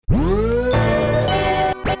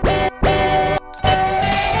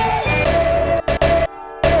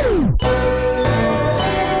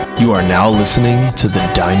now listening to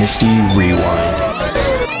the Dynasty Rewind.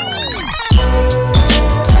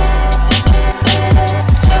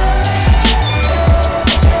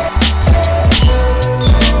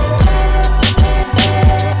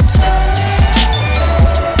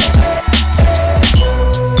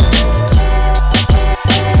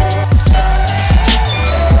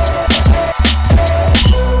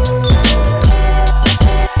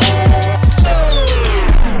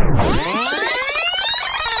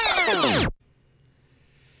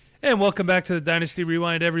 And welcome back to the Dynasty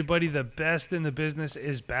Rewind, everybody. The best in the business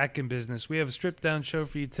is back in business. We have a stripped-down show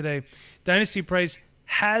for you today. Dynasty Price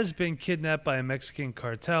has been kidnapped by a Mexican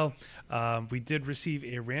cartel. We did receive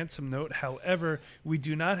a ransom note. However, we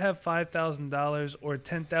do not have $5,000 or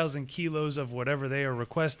 10,000 kilos of whatever they are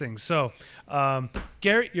requesting. So,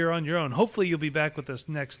 Garrett, you're on your own. Hopefully, you'll be back with us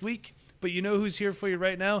next week. But you know who's here for you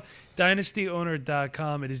right now?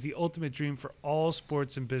 DynastyOwner.com. It is the ultimate dream for all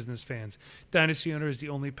sports and business fans. Dynasty Owner is the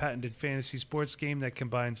only patented fantasy sports game that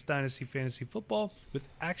combines Dynasty fantasy football with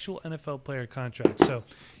actual NFL player contracts. So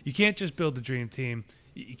you can't just build the dream team.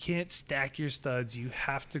 You can't stack your studs. You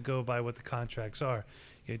have to go by what the contracts are.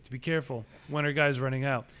 You have to be careful when our guys running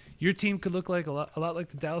out. Your team could look like a lot like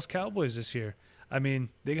the Dallas Cowboys this year. I mean,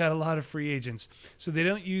 they got a lot of free agents. So they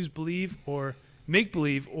don't use believe or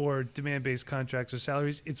make-believe or demand-based contracts or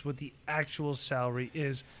salaries. It's what the actual salary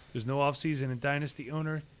is. There's no offseason in Dynasty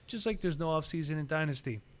Owner, just like there's no offseason in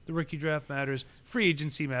Dynasty. The rookie draft matters. Free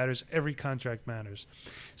agency matters. Every contract matters.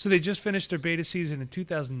 So they just finished their beta season in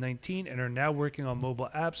 2019 and are now working on mobile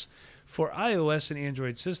apps for iOS and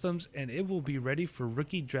Android systems, and it will be ready for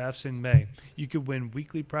rookie drafts in May. You could win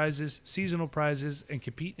weekly prizes, seasonal prizes, and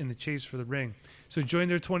compete in the chase for the ring. So join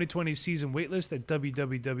their 2020 season waitlist at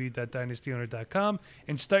www.dynastyowner.com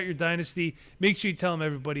and start your dynasty. Make sure you tell them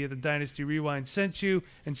everybody at the Dynasty Rewind sent you.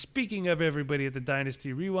 And speaking of everybody at the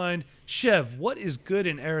Dynasty Rewind, Chev, what is good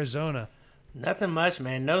in Arizona? Nothing much,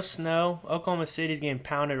 man. No snow. Oklahoma City's getting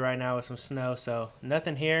pounded right now with some snow, so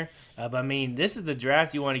nothing here. But, I mean, this is the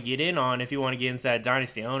draft you want to get in on if you want to get into that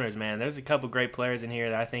Dynasty Owners, man. There's a couple great players in here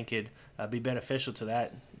that I think could be beneficial to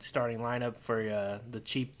that starting lineup for the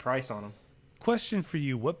cheap price on them. Question for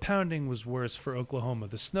you. What pounding was worse for Oklahoma,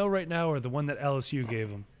 the snow right now or the one that LSU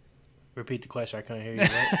gave them? Repeat the question. I couldn't hear you,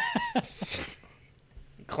 right?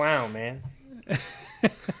 Clown, man.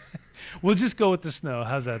 We'll just go with the snow.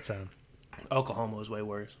 How's that sound? Oklahoma was way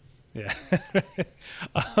worse. Yeah.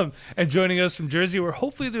 And joining us from Jersey, where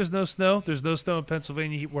hopefully there's no snow. There's no snow in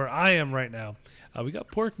Pennsylvania, where I am right now. We got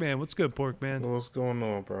Pork Man. What's good, Pork Man? What's going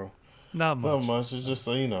on, bro? Not much. Not much. It's just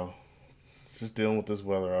so you know. It's just dealing with this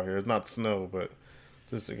weather out here. It's not snow, but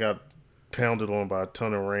just it got pounded on by a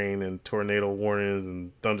ton of rain and tornado warnings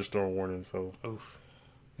and thunderstorm warnings. So, oof.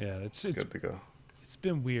 Yeah, it's good to go. It's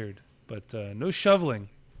been weird, but no shoveling.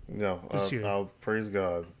 No, this year. I'll praise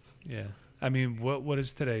God. Yeah, I mean, what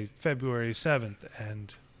is today? February 7th,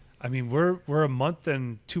 and I mean we're a month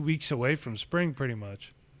and 2 weeks away from spring, pretty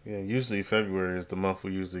much. Yeah, usually February is the month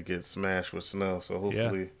we usually get smashed with snow. So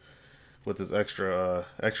hopefully. Yeah. With this extra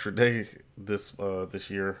day this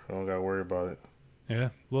year, I don't got to worry about it. Yeah,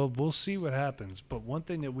 well, we'll see what happens. But one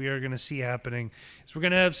thing that we are going to see happening is we're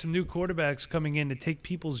going to have some new quarterbacks coming in to take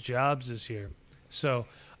people's jobs this year. So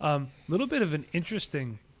a little bit of an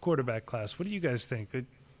interesting quarterback class. What do you guys think?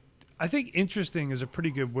 I think interesting is a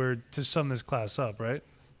pretty good word to sum this class up, right?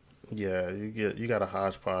 Yeah, you got a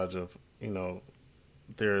hodgepodge of,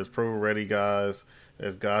 there's pro-ready guys.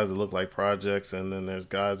 There's guys that look like projects, and then there's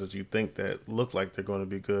guys that you think that look like they're going to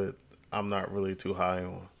be good. I'm not really too high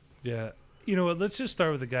on. Yeah. You know what? Let's just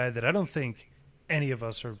start with a guy that I don't think any of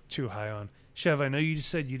us are too high on. Chev, I know you just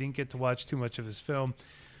said you didn't get to watch too much of his film,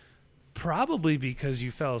 probably because you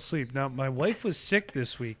fell asleep. Now, my wife was sick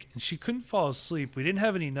this week, and she couldn't fall asleep. We didn't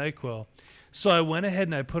have any NyQuil. So I went ahead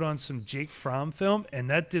and I put on some Jake Fromm film, and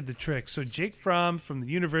that did the trick. So Jake Fromm from the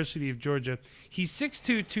University of Georgia, he's 6'2",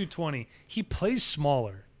 220. He plays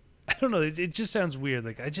smaller. I don't know. It just sounds weird.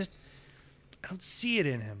 Like I don't see it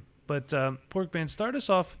in him. But Porkman, start us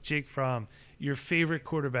off with Jake Fromm, your favorite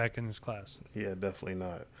quarterback in this class. Yeah, definitely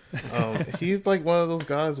not. He's like one of those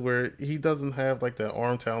guys where he doesn't have like that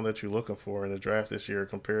arm talent that you're looking for in the draft this year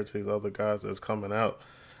compared to his other guys that's coming out.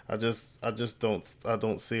 I just don't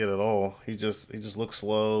see it at all. He just looks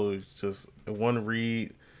slow. Just one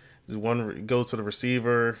read, goes to the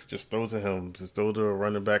receiver, just throws to him. Just throw to a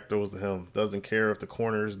running back, throws to him. Doesn't care if the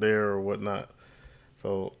corner is there or whatnot.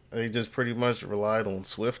 So they just pretty much relied on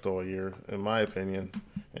Swift all year, in my opinion,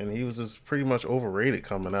 and he was just pretty much overrated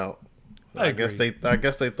coming out. I guess they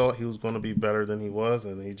thought he was going to be better than he was,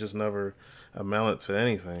 and he just never amounted to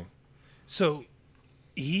anything. So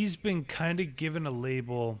he's been kind of given a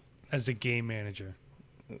label as a game manager.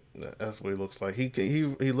 That's what he looks like.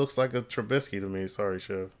 He looks like a Trubisky to me. Sorry,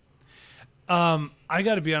 Chev. I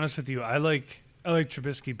got to be honest with you. I like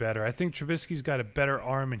Trubisky better. I think Trubisky's got a better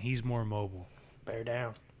arm and he's more mobile. Bear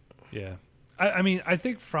down. Yeah. I mean, I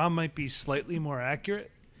think Fromm might be slightly more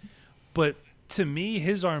accurate, but to me,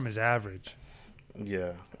 his arm is average.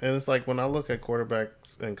 Yeah, and it's like when I look at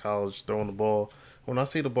quarterbacks in college throwing the ball, when I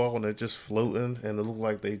see the ball and they're just floating and it look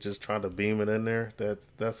like they just trying to beam it in there,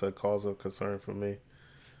 that's a cause of concern for me.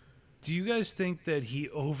 Do you guys think that he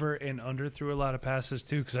over and under threw a lot of passes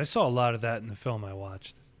too? Because I saw a lot of that in the film I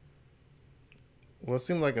watched. Well, it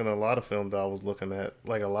seemed like in a lot of film that I was looking at,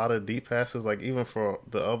 like a lot of deep passes, like even for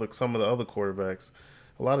some of the other quarterbacks,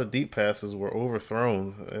 a lot of deep passes were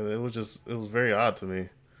overthrown, and it was very odd to me.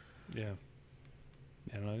 Yeah.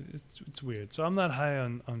 Yeah, no, it's weird. So I'm not high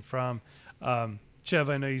on Fromm. Chev,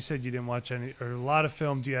 I know you said you didn't watch a lot of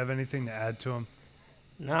film. Do you have anything to add to him?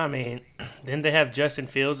 No, I mean, didn't they have Justin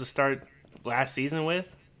Fields to start last season with?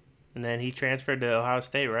 And then he transferred to Ohio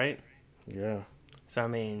State, right? Yeah. So, I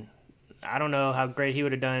mean, I don't know how great he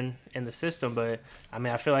would have done in the system, but, I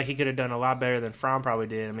mean, I feel like he could have done a lot better than Fromm probably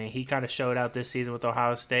did. I mean, he kind of showed out this season with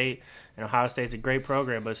Ohio State, and Ohio State's a great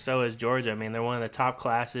program, but so is Georgia. I mean, they're one of the top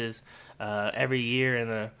classes every year in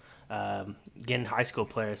the getting high school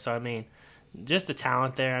players. So, I mean, just the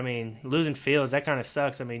talent there. I mean, losing Fields, that kind of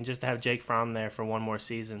sucks. I mean, just to have Jake Fromm there for one more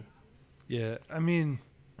season. Yeah, I mean,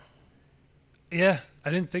 yeah,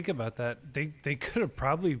 I didn't think about that. They could have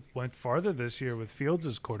probably went farther this year with Fields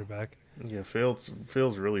as quarterback. Yeah, Fields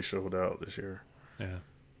really showed out this year. Yeah.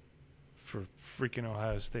 For freaking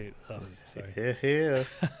Ohio State. Oh, sorry. Yeah.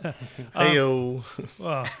 Hey-o.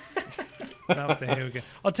 Well, not with the hey again.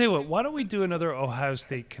 I'll tell you what, why don't we do another Ohio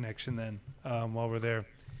State connection then while we're there?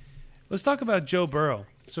 Let's talk about Joe Burrow.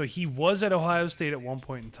 So he was at Ohio State at one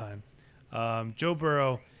point in time. Joe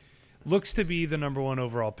Burrow looks to be the number one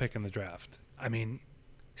overall pick in the draft. I mean,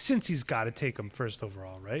 since he's got to take him first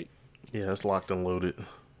overall, right? Yeah, it's locked and loaded.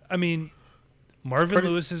 I mean, Marvin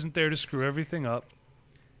Lewis isn't there to screw everything up.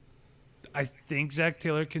 I think Zach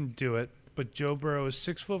Taylor can do it, but Joe Burrow is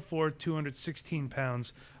 6'4", 216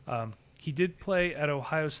 pounds. He did play at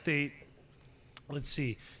Ohio State. Let's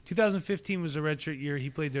see. 2015 was a redshirt year. He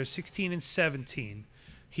played there 16 and 17.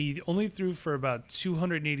 He only threw for about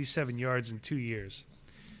 287 yards in 2 years.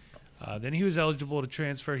 Then he was eligible to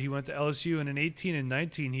transfer. He went to LSU, and in 18 and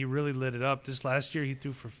 19, he really lit it up. This last year, he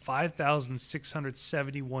threw for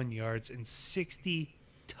 5,671 yards and 60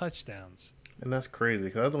 touchdowns. And that's crazy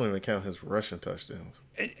because I don't even count his rushing touchdowns.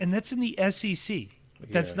 And that's in the SEC.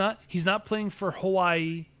 That's not. He's not playing for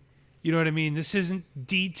Hawaii. You know what I mean? This isn't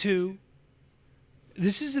D2.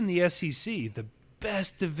 This is in the SEC, the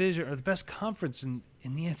best division or the best conference in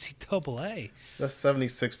the NCAA. That's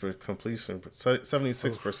 76% completion.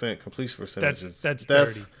 76% completion percentage. That's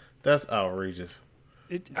dirty. That's outrageous.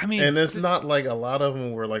 And it's not like a lot of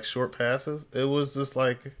them were like short passes. It was just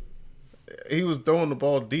like he was throwing the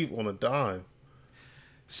ball deep on a dime.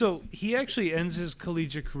 So he actually ends his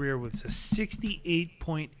collegiate career with a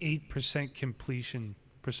 68.8% completion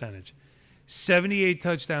percentage, 78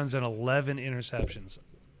 touchdowns, and 11 interceptions.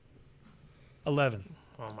 11.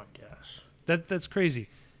 Oh, my gosh. That's crazy.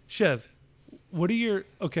 Chev, what are your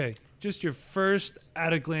first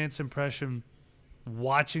at-a-glance impression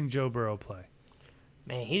watching Joe Burrow play?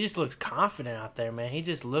 Man, he just looks confident out there, man. He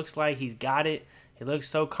just looks like he's got it. He looks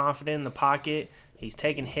so confident in the pocket. He's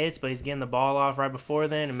taking hits, but he's getting the ball off right before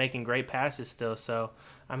then and making great passes still. So,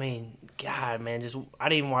 I mean, God, man, I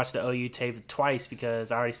didn't even watch the OU tape twice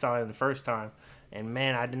because I already saw it the first time. And,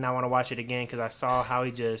 man, I did not want to watch it again because I saw how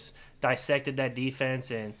he just dissected that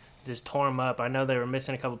defense and just tore them up. I know they were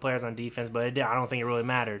missing a couple players on defense, but I don't think it really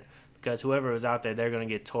mattered because whoever was out there, they're going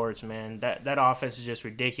to get torched, man. That offense is just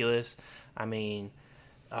ridiculous. I mean,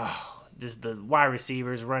 just the wide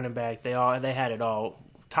receivers, running back, they had it all.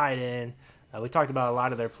 Tight end. We talked about a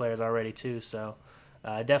lot of their players already too, so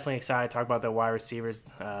definitely excited to talk about their wide receivers.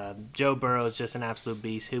 Joe Burrow is just an absolute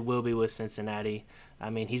beast. He will be with Cincinnati. I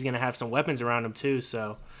mean, he's going to have some weapons around him too,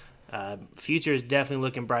 so future is definitely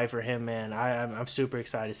looking bright for him, man. I'm super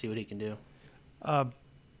excited to see what he can do.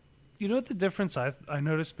 You know what the difference I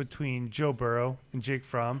noticed between Joe Burrow and Jake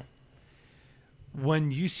Fromm?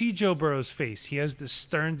 When you see Joe Burrow's face, he has this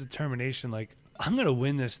stern determination, like, I'm going to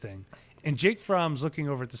win this thing. And Jake Fromm's looking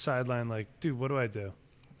over at the sideline like, dude, what do I do?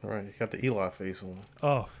 All right, you got the Eli face on.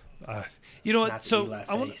 Oh, you know what? Not the So Eli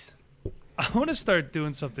face. I want to start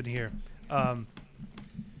doing something here. And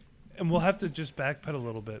we'll have to just backpedal a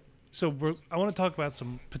little bit. So I want to talk about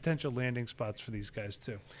some potential landing spots for these guys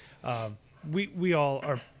too. We all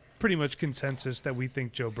are pretty much consensus that we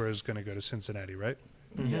think Joe Burrow is going to go to Cincinnati, right?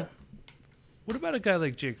 Mm-hmm. Yeah. What about a guy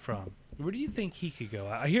like Jake Fromm? Where do you think he could go?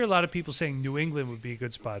 I hear a lot of people saying New England would be a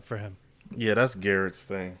good spot for him. Yeah, that's Garrett's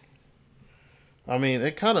thing. I mean,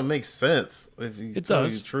 it kind of makes sense if you tell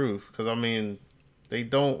you the truth. Because, I mean, they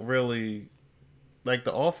don't really... Like,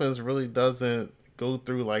 the offense really doesn't go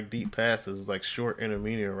through, like, deep passes, like short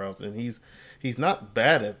intermediate routes. And he's not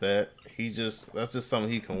bad at that. That's just something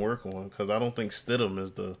he can work on. Because I don't think Stidham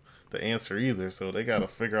is the answer either. So they got to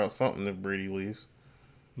figure out something if Brady leaves.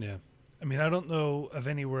 Yeah. I mean, I don't know of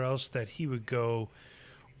anywhere else that he would go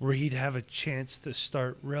where he'd have a chance to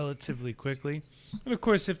start relatively quickly. And, of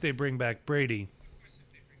course, if they bring back Brady,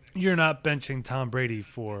 you're not benching Tom Brady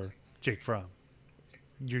for Jake Fromm.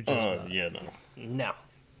 You're just not. Yeah, No.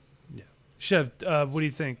 Yeah. Chev, what do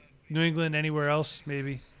you think? New England, anywhere else,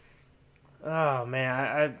 maybe? Oh, man.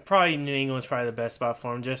 I probably New England's probably the best spot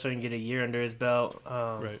for him just so he can get a year under his belt.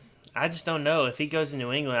 Right. I just don't know. If he goes to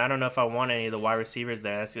New England, I don't know if I want any of the wide receivers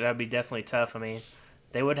there. That'd be definitely tough. I mean,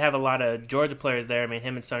 they would have a lot of Georgia players there. I mean,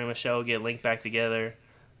 him and Sonny Michel get linked back together.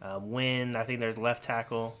 Win, I think there's left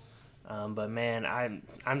tackle. But, man,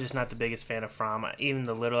 I'm just not the biggest fan of Fromm. Even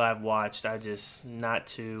the little I've watched, I just not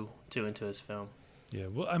too into his film. Yeah,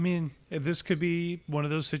 well, I mean, if this could be one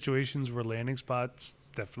of those situations where landing spots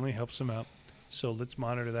definitely helps him out. So let's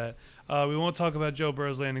monitor that. We won't talk about Joe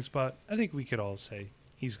Burrow's landing spot. I think we could all say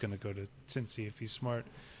he's going to go to Cincy if he's smart.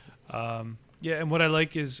 Yeah, and what I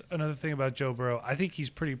like is another thing about Joe Burrow. I think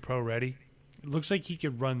he's pretty pro-ready. It looks like he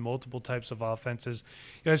could run multiple types of offenses.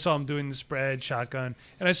 You know, I saw him doing the spread, shotgun,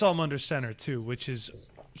 and I saw him under center too, which is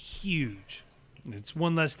huge. It's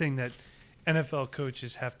one less thing that NFL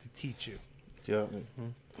coaches have to teach you. Yeah.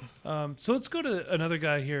 So let's go to another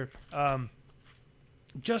guy here.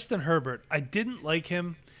 Justin Herbert. I didn't like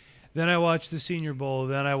him. Then I watched the Senior Bowl.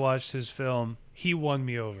 Then I watched his film. He won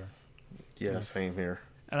me over. Yeah, same here.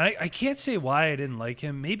 And I can't say why I didn't like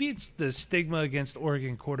him. Maybe it's the stigma against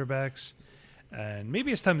Oregon quarterbacks. And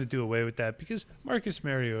maybe it's time to do away with that because Marcus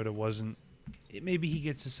Mariota wasn't. Maybe he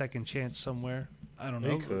gets a second chance somewhere. I don't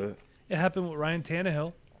know. He could. It happened with Ryan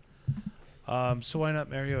Tannehill. So why not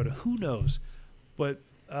Mariota? Who knows? But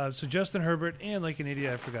so Justin Herbert, and like an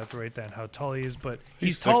idiot, I forgot to write down how tall he is, but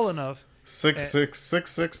he's tall enough.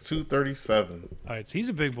 6'6", 237. All right, so he's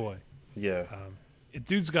a big boy. Yeah.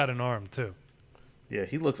 Dude's got an arm too. Yeah,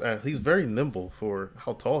 he's very nimble for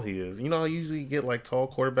how tall he is. You know, I usually get like tall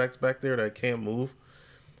quarterbacks back there that can't move.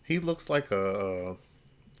 He looks like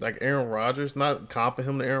like Aaron Rodgers, not comping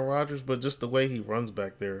him to Aaron Rodgers, but just the way he runs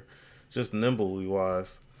back there, just nimbly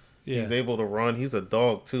wise. Yeah. He's able to run. He's a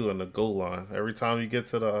dog too on the goal line. Every time you get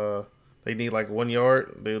to they need like 1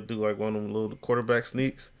 yard, they'll do like one of them little quarterback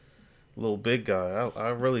sneaks. Little big guy. I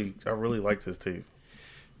really liked his tape.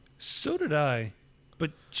 So did I.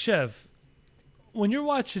 But Chev, when you're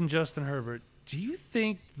watching Justin Herbert, do you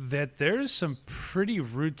think that there's some pretty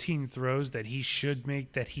routine throws that he should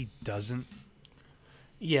make that he doesn't?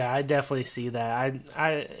 Yeah, I definitely see that.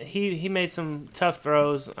 He made some tough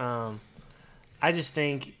throws. I just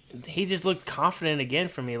think he just looked confident again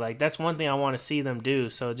for me. Like, that's one thing I want to see them do.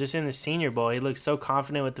 So just in the Senior Bowl, he looked so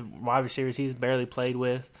confident with the wide receivers he's barely played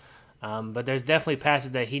with. But there's definitely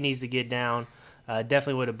passes that he needs to get down.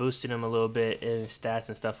 Definitely would have boosted him a little bit in his stats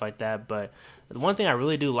and stuff like that. But the one thing I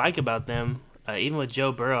really do like about them, even with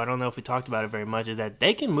Joe Burrow, I don't know if we talked about it very much, is that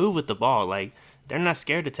they can move with the ball. Like, they're not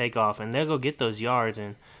scared to take off, and they'll go get those yards.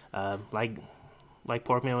 And like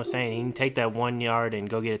Porkman was saying, he can take that 1 yard and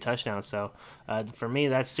go get a touchdown. So for me,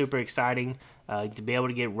 that's super exciting to be able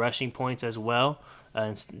to get rushing points as well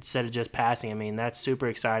instead of just passing. I mean, that's super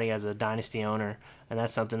exciting as a dynasty owner, and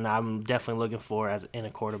that's something that I'm definitely looking for as in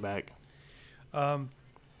a quarterback.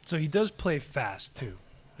 So he does play fast too,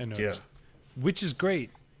 I noticed, which is great,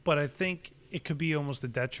 but I think it could be almost a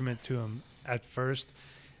detriment to him at first.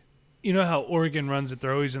 You know how Oregon runs it,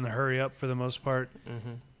 they're always in the hurry up for the most part.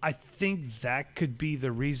 Mm-hmm. I think that could be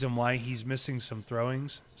the reason why he's missing some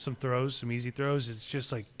throws, some easy throws. It's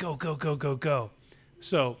just like, go, go, go, go, go.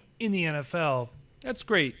 So in the NFL, that's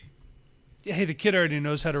great. Hey, the kid already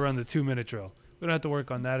knows how to run the 2-minute drill. We don't have to work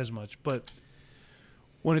on that as much, but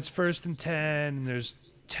when it's 1st and 10 and there's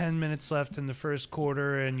 10 minutes left in the first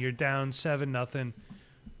quarter and you're down 7-0,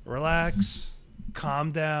 relax,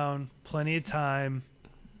 calm down, plenty of time,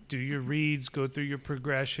 do your reads, go through your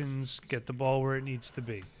progressions, get the ball where it needs to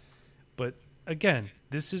be. But again,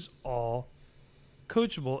 this is all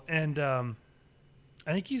coachable, and I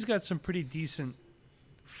think he's got some pretty decent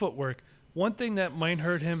footwork. One thing that might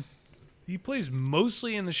hurt him, he plays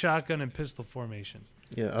mostly in the shotgun and pistol formation.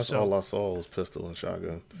 Yeah, that's all I saw was pistol and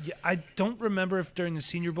shotgun. Yeah, I don't remember if during the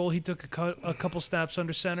Senior Bowl he took a couple snaps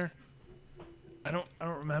under center. I don't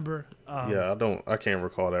remember. I can't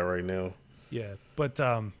recall that right now. Yeah, but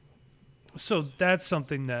so that's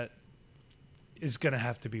something that is going to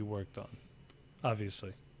have to be worked on,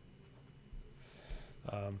 obviously.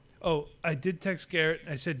 I did text Garrett.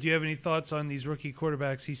 I said, do you have any thoughts on these rookie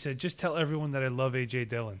quarterbacks? He said, just tell everyone that I love A.J.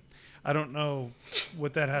 Dillon. I don't know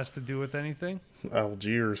what that has to do with anything.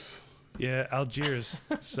 Algiers. Yeah, Algiers.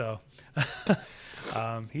 So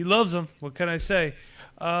he loves them. What can I say?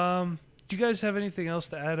 Do you guys have anything else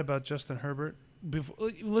to add about Justin Herbert?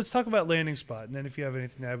 Let's talk about landing spot, and then if you have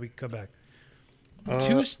anything to add, we can come back.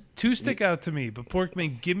 Two stick out to me, but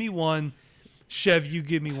Porkman, give me one. Chev, you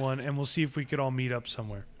give me one, and we'll see if we could all meet up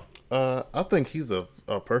somewhere. I think he's a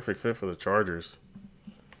perfect fit for the Chargers.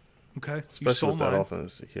 Okay. Especially with that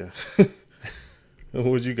offense. Yeah.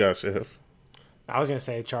 What you got, Chef? I was going to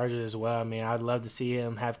say Chargers as well. I mean, I'd love to see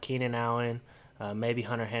him have Keenan Allen, maybe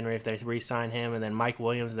Hunter Henry if they re-sign him, and then Mike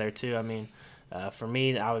Williams there too. I mean, for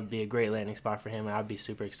me, that would be a great landing spot for him, and I'd be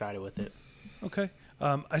super excited with it. Okay.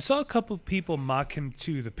 I saw a couple people mock him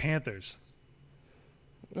to the Panthers.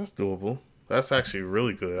 That's doable. That's actually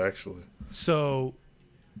really good, actually. So,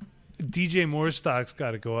 DJ Moore's stock's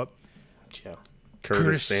got to go up. Yeah.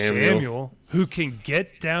 Curtis Samuel, who can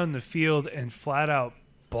get down the field and flat out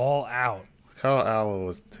ball out. Kyle Allen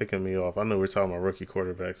was ticking me off. I know we're talking about rookie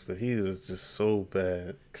quarterbacks, but he is just so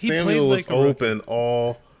bad. He Samuel was like open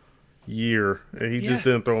all year, and he just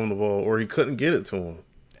didn't throw him the ball, or he couldn't get it to him.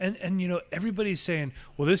 And everybody's saying,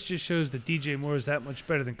 well, this just shows that DJ Moore is that much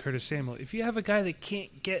better than Curtis Samuel. If you have a guy that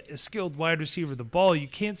can't get a skilled wide receiver the ball, you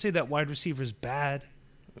can't say that wide receiver is bad.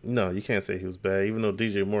 No, you can't say he was bad, even though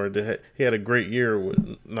DJ Moore he had a great year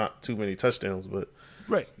with not too many touchdowns. But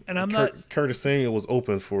right, and Curtis Samuel was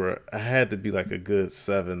open for had to be like a good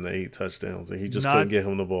 7 to 8 touchdowns, and he just couldn't get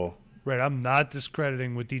him the ball. Right, I'm not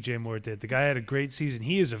discrediting what DJ Moore did. The guy had a great season.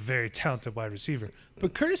 He is a very talented wide receiver.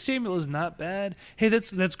 But Curtis Samuel is not bad. Hey,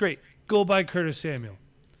 that's great. Go buy Curtis Samuel.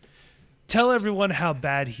 Tell everyone how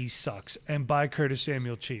bad he sucks and buy Curtis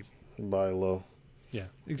Samuel cheap. Buy low. Yeah,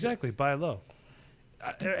 exactly. Buy low.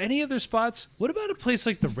 Any other spots? What about a place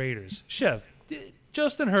like the Raiders? Chev,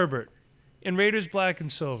 Justin Herbert in Raiders black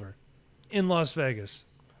and silver in Las Vegas.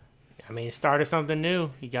 I mean, started something new.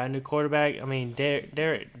 You got a new quarterback. I mean,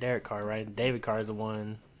 Derek Carr, right? David Carr is the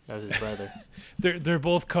one. That was his brother. They're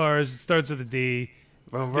both cars. It starts with a D.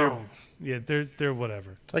 Vroom, vroom. Yeah, they're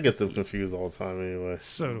whatever. I get them confused all the time anyway.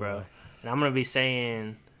 So do I. And I'm gonna be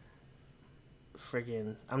saying,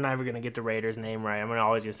 I'm not ever gonna get the Raiders' name right. I'm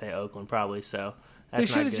always gonna say Oakland probably. So that's they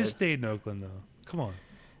should have good. just stayed in Oakland though. Come on.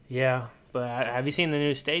 Yeah, but have you seen the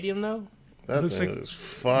new stadium though? That looks thing like, is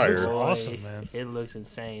fire. It looks awesome, man. It looks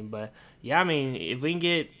insane. But yeah, I mean, if we can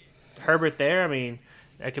get Herbert there, I mean,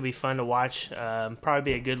 that could be fun to watch. Probably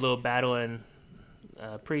be a good little battle in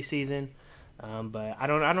preseason. But I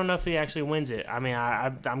don't know if he actually wins it. I mean,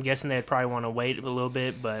 I'm guessing they'd probably want to wait a little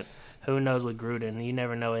bit, but who knows with Gruden? You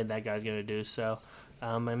never know what that guy's gonna do. So,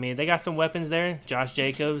 I mean, they got some weapons there. Josh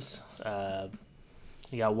Jacobs.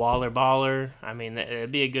 You got Waller, Baller. I mean,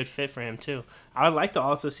 it'd be a good fit for him too. I would like to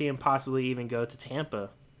also see him possibly even go to Tampa.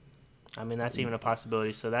 I mean, that's even a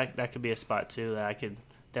possibility. So that could be a spot too that I could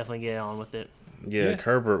definitely get on with it. Yeah,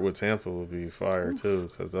 Herbert with Tampa would be fire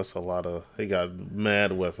too, because that's a lot of. He got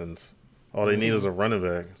mad weapons. All they need is a running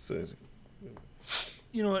back. So,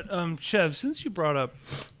 you know what, Chev? Since you brought up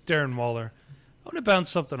Darren Waller, I want to bounce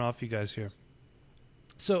something off you guys here.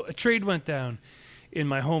 So a trade went down in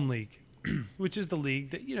my home league, which is the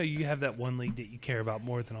league that you have that one league that you care about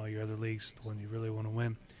more than all your other leagues, the one you really want to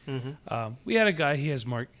win. Mm-hmm. We had a guy. He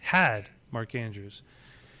had Mark Andrews.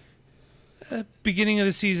 Beginning of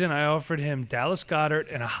the season, I offered him Dallas Goedert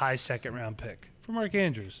and a high second-round pick for Mark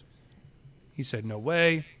Andrews. He said, no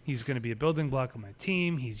way. He's going to be a building block on my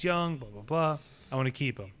team. He's young, blah, blah, blah. I want to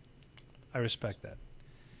keep him. I respect that.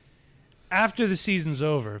 After the season's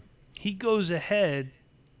over, he goes ahead,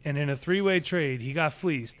 and in a three-way trade, he got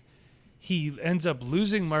fleeced. He ends up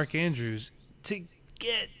losing Mark Andrews to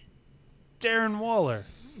get Darren Waller.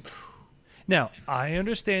 Now, I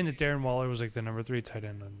understand that Darren Waller was like the number 3 tight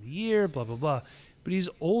end of the year, blah, blah, blah. But he's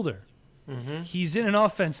older. Mm-hmm. He's in an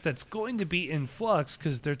offense that's going to be in flux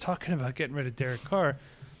because they're talking about getting rid of Derek Carr.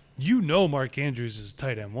 Mark Andrews is a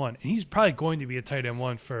tight end 1, and he's probably going to be a tight end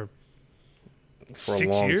 1 for 6 a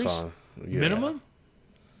long years time. Yeah. minimum.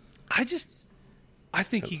 I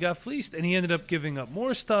think he got fleeced, and he ended up giving up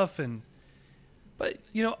more stuff. But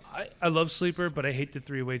I love Sleeper, but I hate the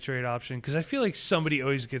three-way trade option because I feel like somebody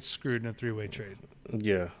always gets screwed in a three-way trade.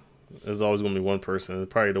 Yeah, there's always going to be one person,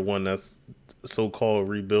 probably the one that's so-called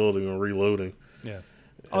rebuilding or reloading. Yeah.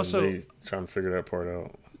 And Also, they trying to figure that part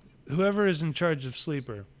out. Whoever is in charge of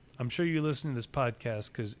Sleeper, I'm sure you listen to this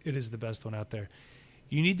podcast because it is the best one out there.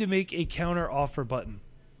 You need to make a counter offer button.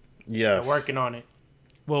 Yes. They're working on it.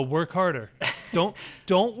 Well, work harder.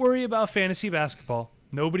 Don't worry about fantasy basketball.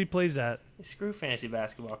 Nobody plays that. Screw fantasy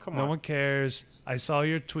basketball. Come No on. one cares. I saw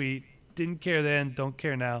your tweet. Didn't care then. Don't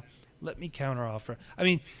care now. Let me counter offer. I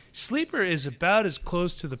mean, Sleeper is about as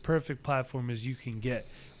close to the perfect platform as you can get,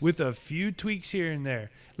 with a few tweaks here and there.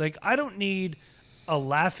 Like, I don't need a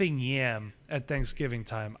laughing yam at Thanksgiving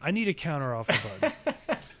time. I need a counter offer button.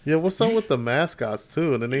 Yeah, what's up with the mascots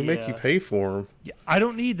too? And then they make you Yeah. pay for them. Yeah, I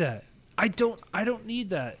don't need that. I don't need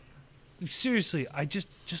that. Seriously, I just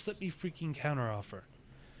let me freaking counter offer.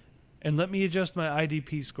 And let me adjust my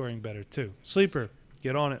IDP scoring better too. Sleeper,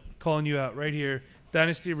 get on it. Calling you out right here.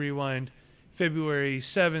 Dynasty Rewind, February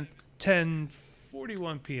 7th,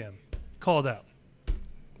 10:41 p.m. Called out.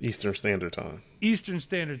 Eastern Standard Time. Eastern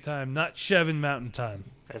Standard Time, not Chevin Mountain Time.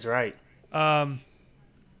 That's right.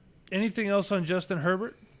 Anything else on Justin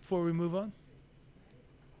Herbert before we move on?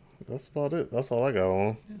 That's about it. That's all I got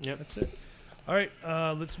on. Yep. That's it. All right,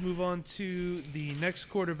 let's move on to the next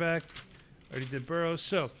quarterback. Already did Burrow.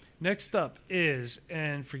 So next up is,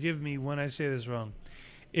 and forgive me when I say this wrong,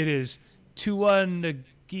 it is Tua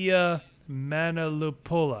Nagia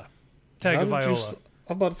Manalapola. Tagovailoa.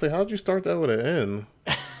 I'm about to say, how'd you start that with an N?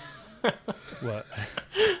 What?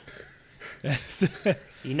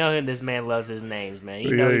 You know this man loves his names, man. You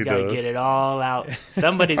Yeah, know he he's got to does. get it all out.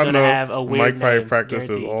 Somebody's I going to know have a weird Mike probably name. practices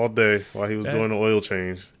guaranteed. all day while he was doing the oil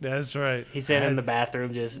change. That's right. He's sitting in the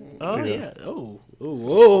bathroom just, oh, Yeah. yeah. Oh,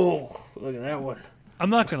 look at that one.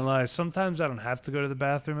 I'm not going to lie. Sometimes I don't have to go to the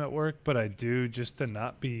bathroom at work, but I do just to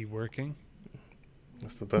not be working.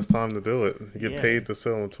 That's the best time to do it. You get Yeah. paid to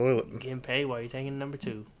sit on the toilet. Getting paid while you're taking number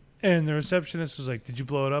 2. And the receptionist was like, "Did you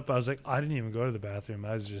blow it up?" I was like, "I didn't even go to the bathroom.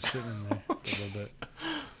 I was just sitting there for a little bit."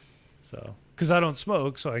 So, because I don't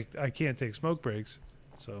smoke, so I can't take smoke breaks.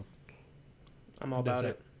 So I'm all that's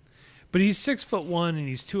about it. But he's 6'1" and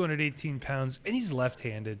he's 218 pounds and he's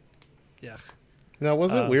left-handed. Yeah. Now,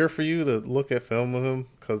 was it weird for you to look at film of him?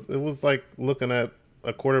 Because it was like looking at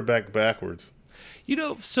a quarterback backwards. You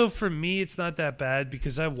know, so for me, it's not that bad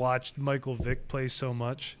because I watched Michael Vick play so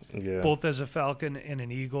much, Yeah. both as a Falcon and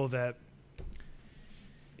an Eagle, that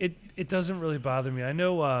it doesn't really bother me. I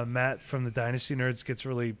know Matt from the Dynasty Nerds gets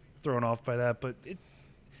really thrown off by that, but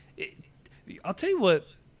I'll tell you what,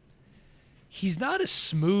 he's not as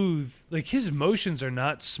smooth. Like, his motions are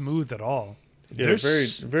not smooth at all. Yeah, They're very,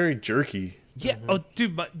 s- very jerky. Yeah. Oh,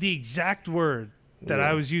 dude, the exact word that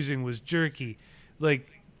I was using was jerky. Like,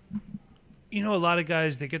 you know, a lot of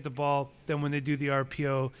guys, they get the ball, then when they do the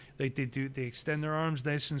RPO, like they extend their arms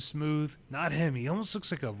nice and smooth. Not him. He almost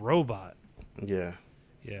looks like a robot. Yeah.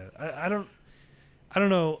 Yeah. I don't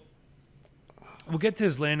know. We'll get to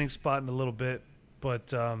his landing spot in a little bit,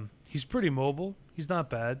 but he's pretty mobile. He's not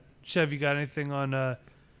bad. Chev, you got anything on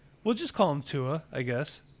we'll just call him Tua, I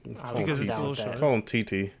guess. I Because like it's a that. little short. Call him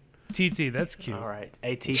TT. TT, that's cute. All right,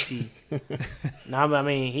 ATC. No, I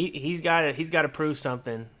mean he's got to prove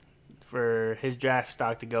something for his draft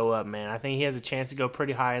stock to go up, man. I think he has a chance to go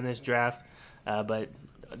pretty high in this draft, but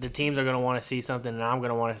the teams are going to want to see something, and I'm going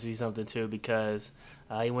to want to see something too because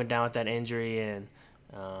he went down with that injury, and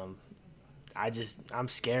I'm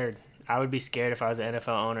scared. I would be scared if I was an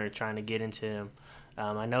NFL owner trying to get into him.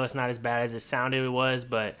 I know it's not as bad as it sounded it was,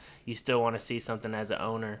 but you still want to see something as an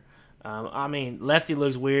owner. I mean, lefty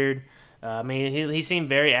looks weird. I mean, he seemed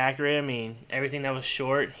very accurate. I mean, everything that was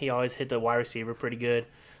short, he always hit the wide receiver pretty good.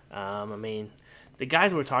 I mean, the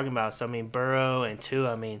guys we're talking about, so I mean, Burrow and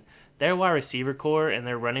Tua, I mean, their wide receiver core and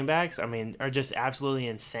their running backs, I mean, are just absolutely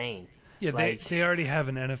insane. Yeah, Like- they already have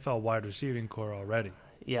an NFL wide receiving core already.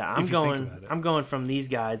 Yeah, If you think about it. I'm going from these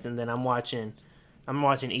guys, and then I'm watching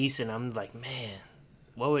Eason. I'm like, man,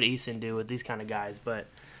 what would Eason do with these kind of guys? But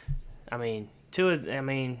I mean,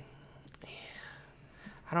 I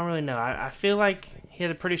don't really know. I feel like he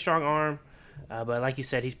has a pretty strong arm, but like you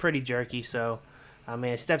said, he's pretty jerky. So I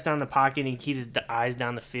mean, he steps down the pocket and he keeps his eyes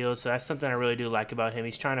down the field. So that's something I really do like about him.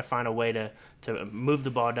 He's trying to find a way to move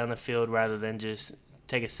the ball down the field rather than just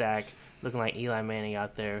take a sack, looking like Eli Manning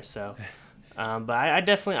out there. So. But I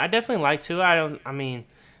definitely like Tua. I mean,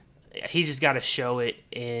 he's just got to show it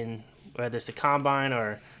in whether it's the combine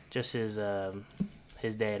or just his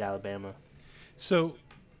day at Alabama. So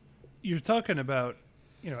you're talking about,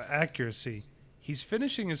 accuracy. He's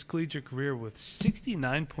finishing his collegiate career with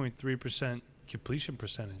 69.3% completion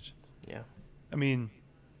percentage. Yeah. I I mean,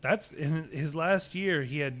 that's in his last year.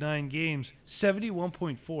 He had 9 games,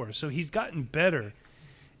 71.4. So he's gotten better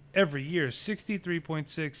every year. 63.6,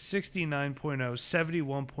 69.0,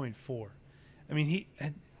 71.4. I mean,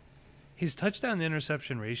 his touchdown to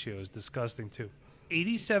interception ratio is disgusting too.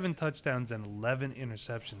 87 touchdowns and 11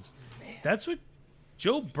 interceptions. That's what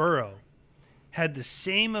Joe Burrow had, the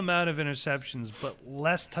same amount of interceptions but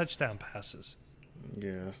less touchdown passes.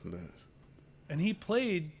 Yeah, that's nuts. And he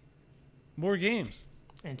played more games.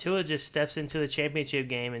 And Tua just steps into the championship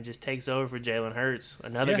game and just takes over for Jalen Hurts,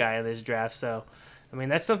 another guy in this draft. So, I mean,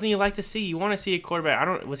 that's something you like to see. You want to see a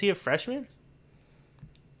quarterback. Was he a freshman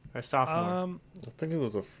or a sophomore? I think he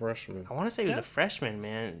was a freshman. I want to say he was a freshman,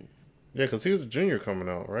 man. Yeah, because he was a junior coming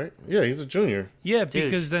out, right? Yeah, he's a junior. Yeah,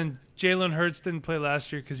 because then Jalen Hurts didn't play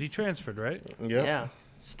last year because he transferred, right? Yep. Yeah.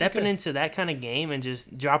 Stepping into that kind of game and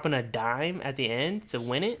just dropping a dime at the end to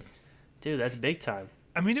win it, dude, that's big time.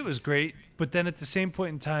 I mean, it was great, but then at the same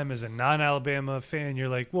point in time, as a non-Alabama fan, you're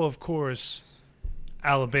like, well, of course,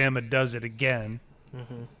 Alabama does it again.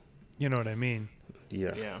 Mm-hmm. You know what I mean?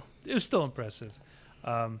 Yeah. Yeah. It was still impressive.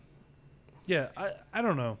 Yeah, I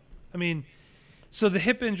don't know. I mean, so the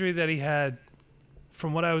hip injury that he had,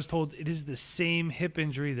 from what I was told, it is the same hip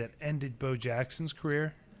injury that ended Bo Jackson's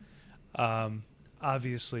career.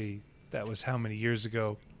 Obviously, that was how many years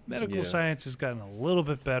ago? Medical science has gotten a little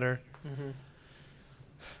bit better. Mm-hmm.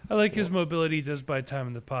 I like his mobility. He does buy time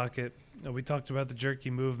in the pocket. We talked about the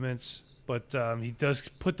jerky movements, but he does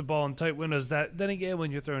put the ball in tight windows. Then again,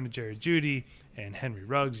 when you're throwing to Jerry Jeudy and Henry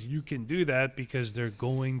Ruggs, you can do that because they're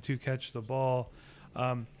going to catch the ball.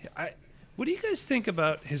 What do you guys think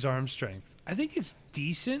about his arm strength? I think it's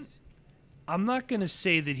decent. I'm not going to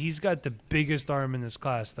say that he's got the biggest arm in this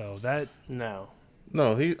class, though. No,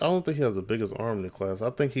 I don't think he has the biggest arm in the class.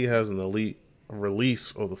 I think he has an elite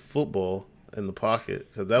release of the football in the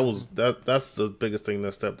pocket, because that's the biggest thing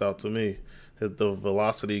that stepped out to me, is the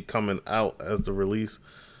velocity coming out as the release.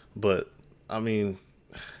 But I mean,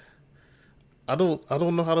 I don't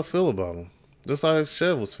know how to feel about him. Just how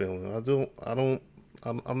Chev was feeling.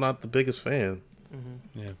 I'm not the biggest fan.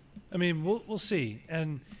 Mm-hmm. Yeah, I mean, we'll see,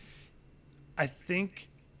 and I think,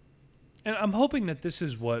 and I'm hoping that this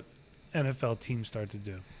is what NFL teams start to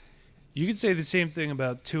do. You could say the same thing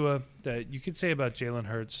about Tua that you could say about Jalen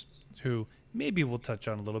Hurts, who maybe we'll touch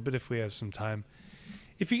on a little bit if we have some time.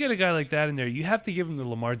 If you get a guy like that in there, you have to give him the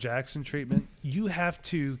Lamar Jackson treatment. You have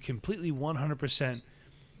to completely 100%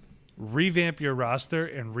 revamp your roster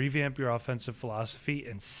and revamp your offensive philosophy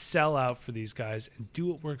and sell out for these guys and do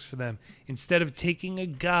what works for them, instead of taking a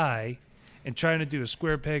guy and trying to do a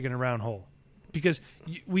square peg in a round hole. Because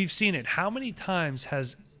we've seen it. How many times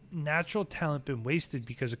has natural talent been wasted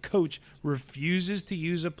because a coach refuses to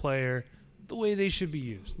use a player the way they should be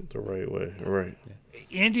used? The right way, right.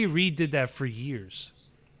 Andy Reid did that for years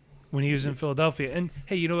when he was in Philadelphia. And,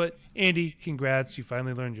 hey, you know what? Andy, congrats. You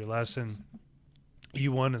finally learned your lesson.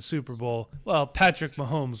 You won a Super Bowl. Well, Patrick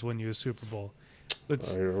Mahomes won you a Super Bowl.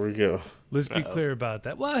 Here we go. Let's be clear about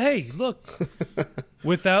that. Well, hey, look.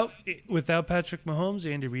 without Patrick Mahomes,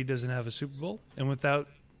 Andy Reid doesn't have a Super Bowl. And without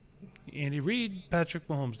Andy Reid, Patrick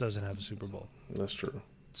Mahomes doesn't have a Super Bowl. That's true.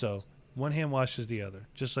 So one hand washes the other,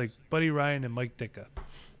 just like Buddy Ryan and Mike Ditka.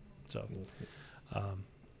 So,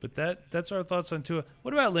 but that's our thoughts on Tua.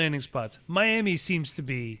 What about landing spots? Miami seems to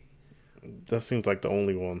be. That seems like the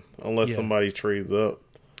only one, unless somebody trades up.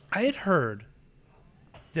 I had heard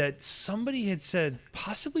that somebody had said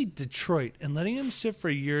possibly Detroit and letting him sit for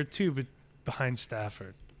a year or two, but behind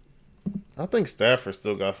Stafford. I think Stafford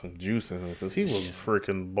still got some juice in him, because he was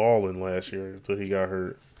freaking balling last year until he got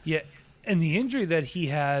hurt. Yeah, and the injury that he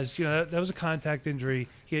has, that was a contact injury.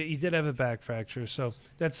 He did have a back fracture, so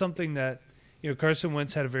that's something that, Carson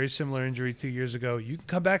Wentz had a very similar injury 2 years ago. You can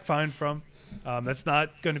come back fine from. That's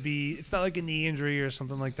not going to be – it's not like a knee injury or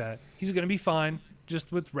something like that. He's going to be fine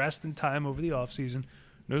just with rest and time over the offseason.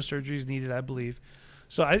 No surgeries needed, I believe.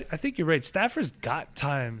 So I think you're right. Stafford's got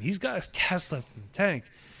time. He's got gas left in the tank.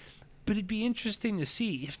 But it'd be interesting to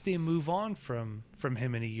see if they move on from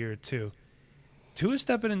him in a year or two. Tua's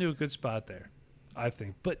stepping into a good spot there, I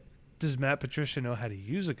think. But does Matt Patricia know how to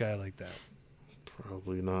use a guy like that?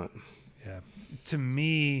 Probably not. Yeah. To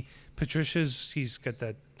me, he's got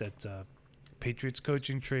that Patriots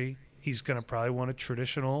coaching tree. He's going to probably want a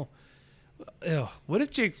traditional. What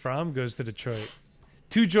if Jake Fromm goes to Detroit?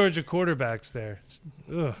 2 Georgia quarterbacks there.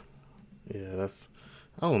 Ugh. Yeah,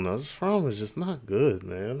 I don't know. This Fromm is just not good,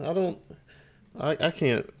 man. I don't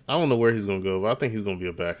know where he's going to go, but I think he's going to be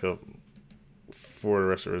a backup for the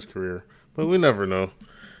rest of his career. But we never know.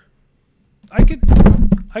 I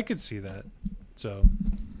could see that. So,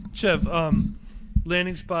 Chev,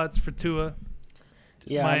 landing spots for Tua.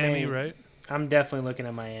 Yeah, Miami, right? I'm definitely looking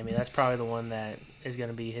at Miami. That's probably the one that is going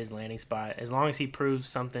to be his landing spot. As long as he proves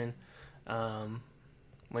something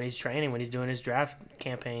when he's training, when he's doing his draft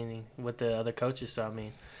campaigning with the other coaches. So, I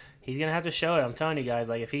mean, he's gonna have to show it. I'm telling you guys,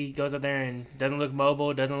 like if he goes out there and doesn't look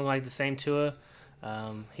mobile, doesn't look like the same Tua,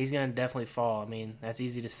 he's gonna definitely fall. I mean, that's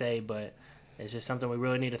easy to say, but it's just something we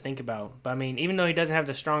really need to think about. But I mean, even though he doesn't have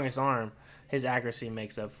the strongest arm, his accuracy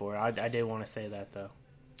makes up for it. I did want to say that though.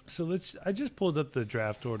 So I just pulled up the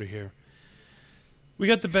draft order here. We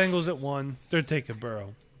got the Bengals at 1. They're taking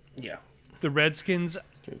Burrow. Yeah. The Redskins.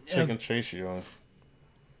 Chicken chase you on.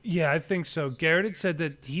 Yeah, I think so. Garrett had said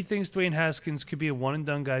that he thinks Dwayne Haskins could be a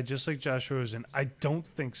one-and-done guy just like Josh Rosen. I don't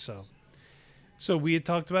think so. So we had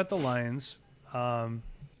talked about the Lions.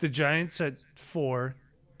 The Giants at 4.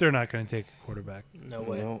 They're not going to take a quarterback. No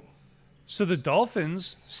way. No. So the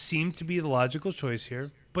Dolphins seem to be the logical choice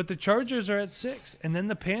here. But the Chargers are at 6. And then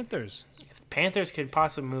the Panthers. If the Panthers could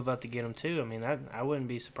possibly move up to get him too, I mean, I wouldn't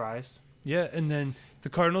be surprised. Yeah, and then the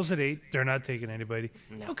Cardinals at 8. They're not taking anybody.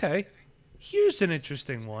 No. Okay. Here's an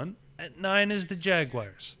interesting one. At 9 is the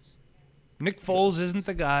Jaguars. Nick Foles isn't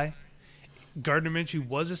the guy. Gardner Minshew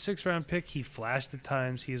was a 6th-round pick. He flashed at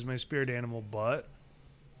times. He is my spirit animal, but...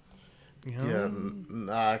 You know, Yeah,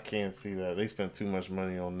 nah, I can't see that. They spent too much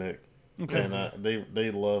money on Nick. okay. And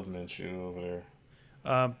they love Minshew over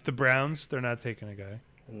there. The Browns, they're not taking a guy.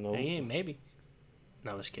 Nope. Yeah, maybe.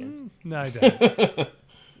 No, I was kidding. No, I don't.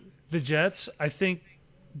 The Jets, I think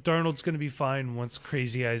Darnold's going to be fine once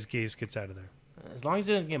Crazy Eyes Gase gets out of there. As long as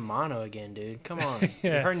he doesn't get mono again, dude. Come on.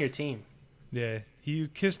 Yeah. You're hurting your team. Yeah, you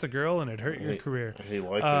kissed a girl and it hurt your career. He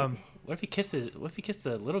liked Um, it. What if he kissed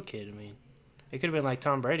the little kid? I mean, it could have been like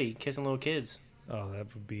Tom Brady kissing little kids. Oh,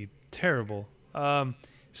 that would be terrible.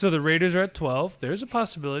 So the Raiders are at 12. There's a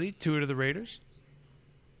possibility. 2 to the Raiders.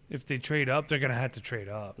 If they trade up, they're going to have to trade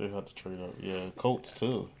up. They have to trade up. Yeah, Colts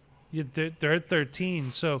too. Yeah, they're at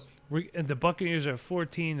 13. So and the Buccaneers are at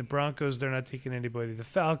 14. The Broncos, they're not taking anybody. The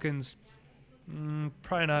Falcons,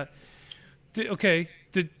 probably not.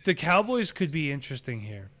 The Cowboys could be interesting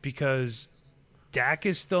here because Dak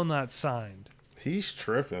is still not signed. He's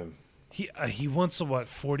tripping. He wants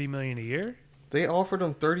 $40 million a year? They offered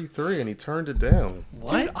him 33 and he turned it down.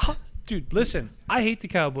 What? Dude, listen, I hate the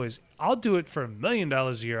Cowboys. I'll do it for $1 million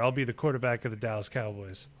a year. I'll be the quarterback of the Dallas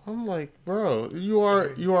Cowboys. I'm like, bro, you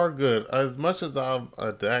are good. As much as I'm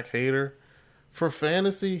a Dak hater, for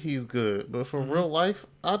fantasy he's good, but for real life,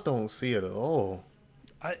 I don't see it at all.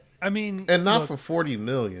 I mean, And not look, for $40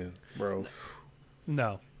 million, bro.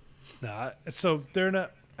 no. So they're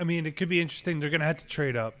not. I mean, it could be interesting. They're going to have to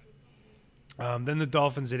trade up. Then the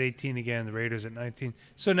Dolphins at 18 again, the Raiders at 19.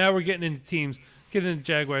 So now we're getting into teams. Getting into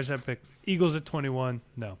Jaguars at pick. Eagles at 21.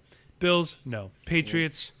 No. Bills. No.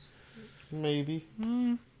 Patriots. Maybe.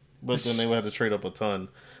 But then they would have to trade up a ton.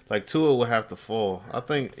 Like Tua would have to fall. I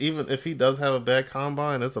think even if he does have a bad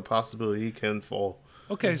combine, it's a possibility he can fall.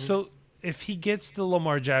 Okay, so if he gets the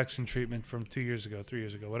Lamar Jackson treatment from 2 years ago, 3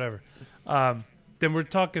 years ago, whatever, then we're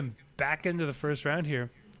talking back into the first round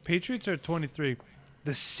here. Patriots are at 23.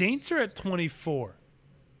 The Saints are at 24.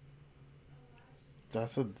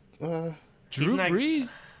 That's a. Drew Brees.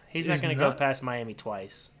 He's not going to go past Miami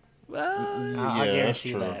twice. Well, I'll Yeah, that's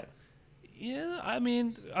guarantee true. that. yeah, I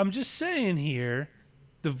mean, I'm just saying here,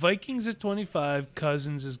 the Vikings at 25,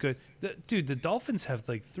 Cousins is good. Dude, the Dolphins have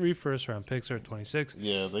like 3 first-round picks or 26.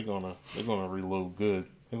 Yeah, they're gonna reload good.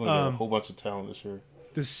 They're gonna get a whole bunch of talent this year.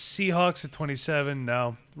 The Seahawks at 27,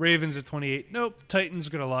 no. Ravens at 28, nope. Titans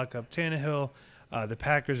going to lock up Tannehill. The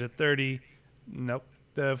Packers at 30, nope.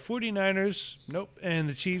 The 49ers, nope. And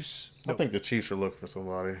the Chiefs, I nope. think the Chiefs are looking for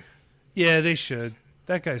somebody. Yeah, they should.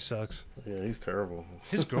 That guy sucks. Yeah, he's terrible.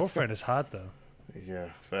 His girlfriend is hot, though. Yeah,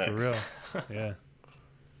 facts. For real. Yeah.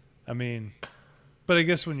 I mean, but I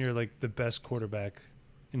guess when you're like the best quarterback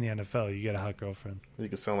in the NFL, you get a hot girlfriend. You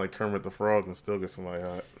can sound like Kermit the Frog and still get somebody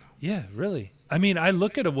hot. Yeah, really. I mean, I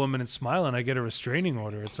look at a woman and smile and I get a restraining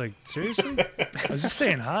order. It's like, seriously? I was just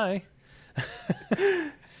saying hi.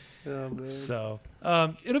 Oh, man. So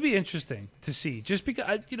it'll be interesting to see. Just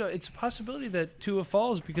because, it's a possibility that Tua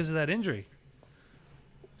falls because of that injury.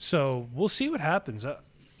 So we'll see what happens.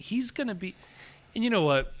 He's going to be, and you know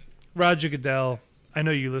what, Roger Goodell, I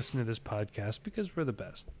know you listen to this podcast because we're the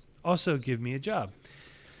best. Also, give me a job.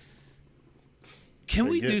 Can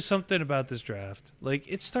we do something about this draft? Like,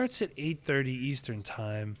 it starts at 8:30 Eastern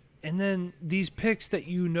time, and then these picks that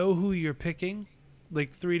you know who you're picking,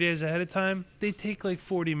 like 3 days ahead of time, they take like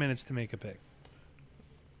 40 minutes to make a pick.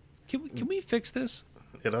 Can we fix this?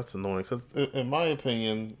 Yeah, that's annoying. Because in my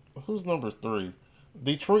opinion, who's number 3?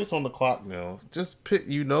 Detroit's on the clock now. Just pick.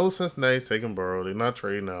 Cincinnati's taking Burrow. They're not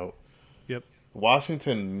trading out. Yep.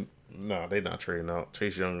 Washington, no, they're not trading out.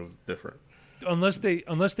 Chase Young is different. Unless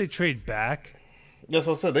they trade back, That's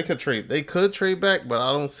what I said. They could trade. They could trade back, but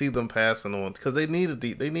I don't see them passing on because they need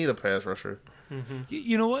a pass rusher.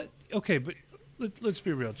 You know what? Okay, but let's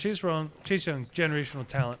be real. Chase Young, generational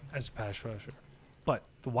talent as a pass rusher. But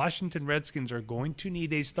the Washington Redskins are going to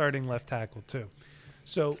need a starting left tackle too.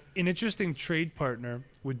 So an interesting trade partner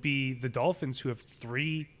would be the Dolphins, who have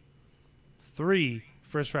three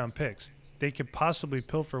first-round picks. They could possibly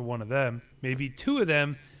pilfer one of them, maybe two of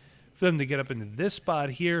them, for them to get up into this spot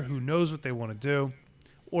here. Who knows what they want to do?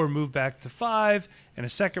 Or move back to 5 and a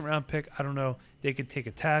second-round pick. I don't know. They could take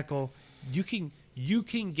a tackle. You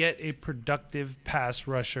can get a productive pass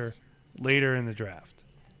rusher later in the draft.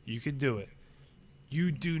 You could do it.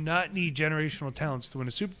 You do not need generational talents to win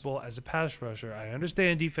a Super Bowl as a pass rusher. I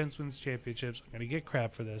understand defense wins championships. I'm going to get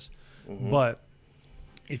crap for this. But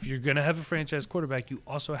if you're going to have a franchise quarterback, you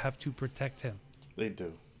also have to protect him. They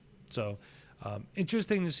do. So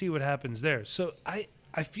interesting to see what happens there. So I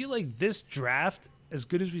feel like this draft, as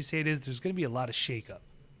good as we say it is, there's going to be a lot of shakeup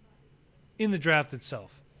in the draft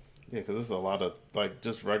itself. Yeah, because there's a lot of like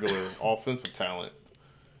just regular offensive talent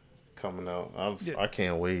coming out. I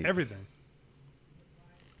can't wait. Everything.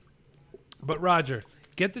 But Roger,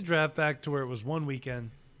 get the draft back to where it was one weekend.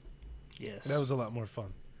 Yes. That was a lot more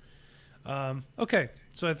fun. Okay,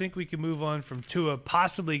 so I think we can move on from Tua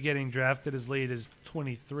possibly getting drafted as late as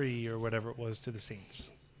 23 or whatever it was to the Saints.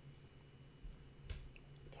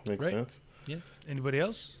 Makes sense. Yeah. Anybody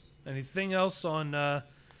else? Anything else on? Do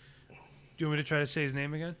you want me to try to say his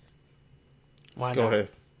name again? Why Go not?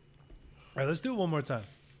 ahead. All right, let's do it one more time.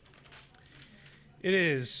 It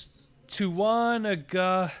is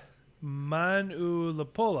Tuanaga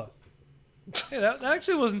Manulapola. Hey, that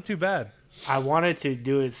actually wasn't too bad. I wanted to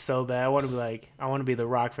do it so bad. I want to be The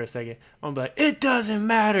Rock for a second. I want to be like, it doesn't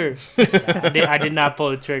matter. I did not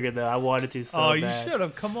pull the trigger though. I wanted to so bad. Oh, you should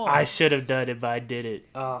have. Come on. I should have done it, but I did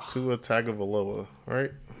it. Tua Tagovailoa,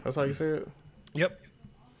 right? That's how you say it. Yep,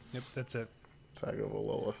 that's it.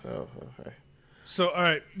 Tagovailoa. Oh, okay. So, all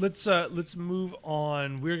right, let's move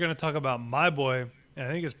on. We're going to talk about my boy, and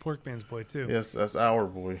I think it's Porkman's boy too. Yes, that's our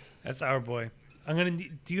boy. That's our boy.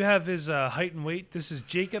 Do you have his height and weight? This is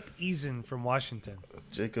Jacob Eason from Washington.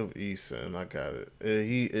 Jacob Eason, I got it.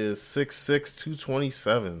 He is 6'6",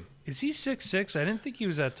 227. Is he 6'6"? I didn't think he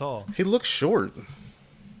was that tall. He looks short.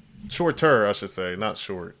 Shorter, I should say. Not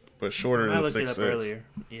short, but shorter I than looked it 6'6". up earlier.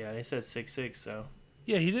 Yeah, they said 6'6", so.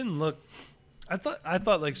 Yeah, he didn't look. I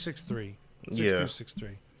thought like 6'3", 6'2", Yeah.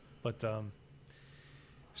 6'3". But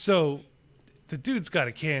so the dude's got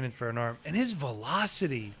a cannon for an arm, and his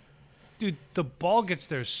velocity, dude, the ball gets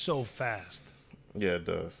there so fast. Yeah, it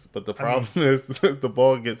does. But the problem is the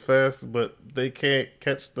ball gets fast, but they can't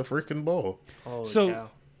catch the freaking ball. Holy So cow.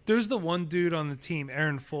 there's the one dude on the team,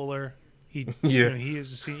 Aaron Fuller. He he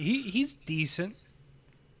is a senior. He's decent,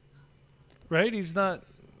 right? He's not.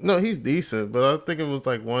 No, he's decent, but I think it was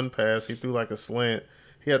like one pass. He threw like a slant.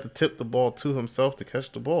 He had to tip the ball to himself to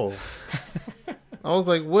catch the ball. I was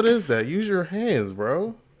like, what is that? Use your hands,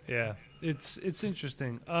 bro. Yeah, it's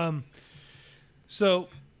interesting. So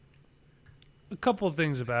a couple of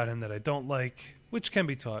things about him that I don't like, which can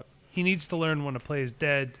be taught. He needs to learn when a play is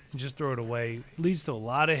dead and just throw it away. It leads to a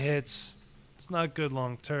lot of hits. It's not good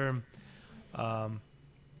long term.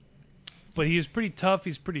 But he is pretty tough.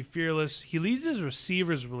 He's pretty fearless. He leads his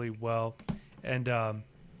receivers really well. And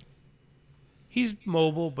he's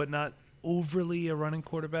mobile, but not overly a running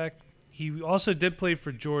quarterback. He also did play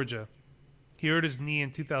for Georgia. He hurt his knee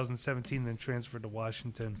in 2017, then transferred to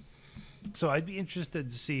Washington. So I'd be interested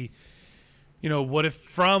to see, what if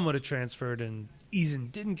Fromm would have transferred and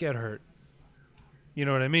Eason didn't get hurt? You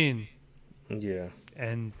know what I mean? Yeah.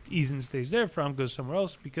 And Eason stays there, Fromm goes somewhere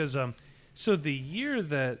else because so the year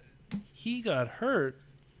that he got hurt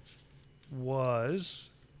was,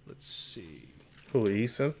 let's see. Who,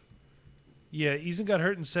 Eason? Yeah, Eason got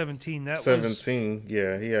hurt in 17. That 17,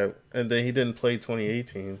 yeah. He had, and then he didn't play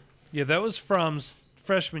 2018. Yeah, that was Fromm's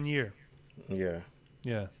freshman year. Yeah.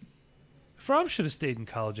 Yeah. Fromm should have stayed in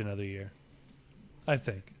college another year, I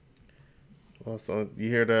think. Well, so you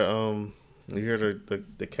hear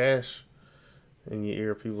the cash in your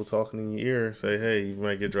ear, people talking in your ear, say, hey, you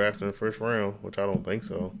might get drafted in the first round, which I don't think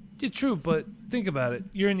so. Yeah, true, but think about it.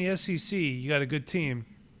 You're in the SEC. You got a good team.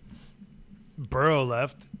 Burrow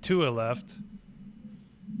left. Tua left.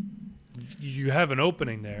 You have an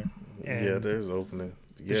opening there. And Yeah, there's an opening.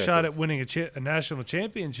 the Yeah, shot at winning a national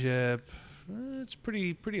championship, it's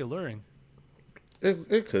pretty alluring.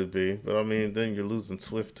 It could be, but I mean, then you're losing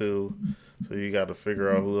Swift too, so you got to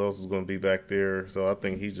figure out who else is going to be back there. So I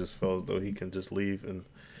think he just felt as though he can just leave and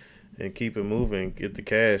keep it moving, get the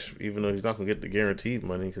cash, even though he's not going to get the guaranteed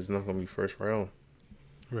money because it's not going to be first round.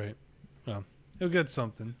 Right. Well, He'll get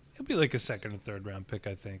something. He'll be like a second or third round pick,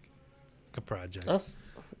 I think. Like a project.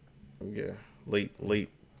 Yeah, late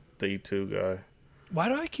day 2 guy. Why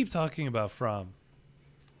do I keep talking about Fromm?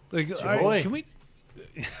 Like, all boy. right, can we?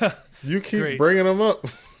 You keep Great. bringing him up.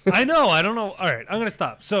 I know. I don't know. All right, I'm gonna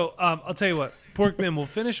stop. So, I'll tell you what, Porkman. We'll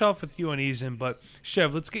finish off with you on Eason, but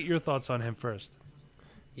Chev, let's get your thoughts on him first.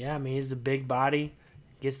 Yeah, I mean, he's a big body,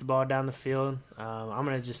 gets the ball down the field. I'm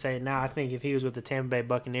going to just say it now. I think if he was with the Tampa Bay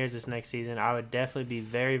Buccaneers this next season, I would definitely be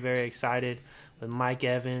very, very excited with Mike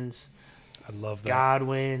Evans, I love that.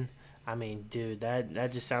 Godwin. I mean, dude,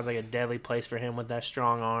 that just sounds like a deadly place for him with that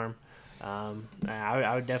strong arm.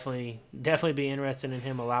 I would definitely be interested in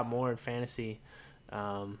him a lot more in fantasy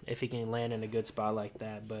if he can land in a good spot like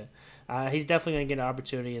that. But he's definitely going to get an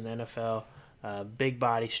opportunity in the NFL. Big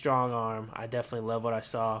body, strong arm. I definitely love what I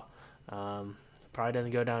saw. Probably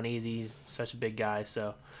doesn't go down easy. He's such a big guy.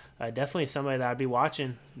 So definitely somebody that I'd be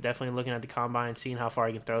watching. Definitely looking at the combine, seeing how far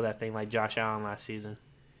he can throw that thing like Josh Allen last season.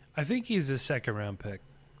 I think he's a second round pick.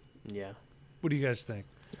 Yeah. What do you guys think?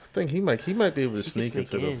 I think he might be able to He can sneak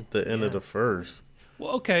sneak into the end of the first.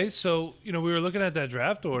 Well, okay. So, we were looking at that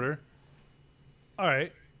draft order. All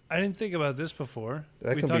right. I didn't think about this before.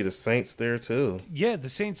 That can be the Saints there too. Yeah, the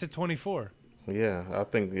Saints at 24. Yeah, I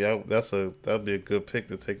think that'd be a good pick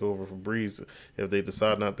to take over for Breeze if they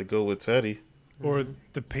decide not to go with Teddy. Or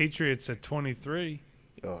the Patriots at 23.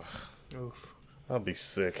 Ugh, Oof. I'd be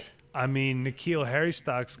sick. I mean, N'Keal Harry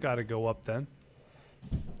stock's got to go up then.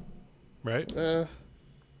 Right?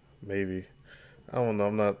 Maybe. I don't know.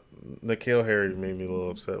 I'm not. N'Keal Harry made me a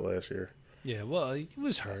little upset last year. Yeah, well, he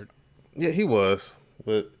was hurt. Yeah, he was.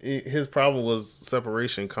 But his problem was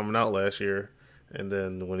separation coming out last year. And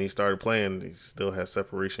then when he started playing, he still had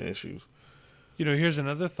separation issues. Here's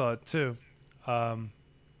another thought, too. The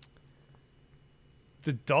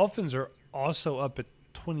Dolphins are also up at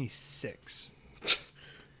 26.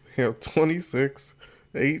 Yeah, 26,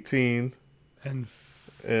 18, And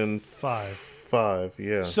and 5.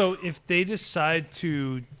 Yeah. So if they decide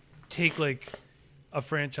to take, like, a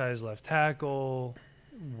franchise left tackle,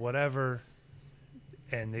 whatever,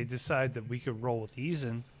 and they decide that we could roll with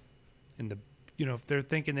Eason in the if they're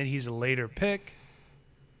thinking that he's a later pick,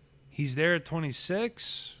 he's there at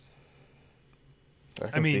 26. I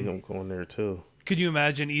can see him going there too. Could you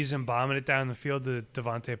imagine Eason bombing it down the field to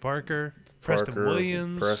Devontae Parker, Preston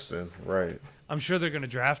Williams? Preston, right. I'm sure they're going to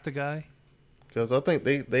draft a guy. Because I think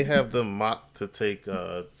they have them mocked to take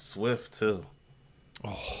Swift too.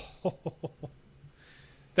 Oh,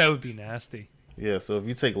 that would be nasty. Yeah, so if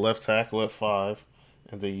you take left tackle at 5,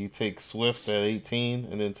 and then you take Swift at 18,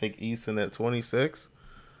 and then take Eason at 26.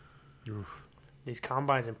 These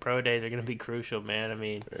combines and pro days are going to be crucial, man. I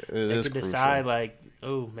mean, they could decide, like,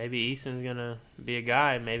 maybe Eason's going to be a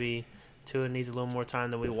guy. Maybe Tua needs a little more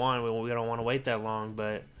time than we want. We don't want to wait that long.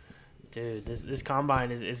 But, dude, this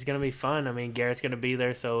combine is going to be fun. I mean, Garrett's going to be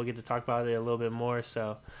there, so we'll get to talk about it a little bit more.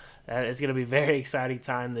 So it's going to be a very exciting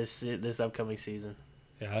time this upcoming season.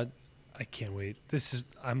 Yeah, I can't wait.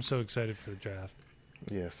 I'm so excited for the draft.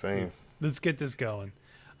 Yeah, same. Let's get this going.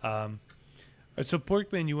 All right, so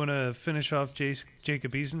Porkman, you want to finish off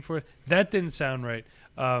Jacob Eason for it? That didn't sound right.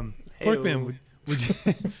 Porkman,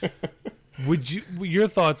 would you your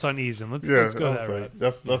thoughts on Eason? Let's go that route.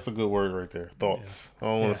 That's a good word right there. Thoughts. Yeah.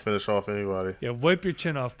 I don't want to finish off anybody. Yeah, wipe your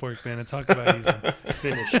chin off, Porkman, and talk about Eason.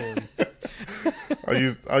 Finish him.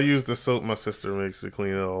 I use the soap my sister makes to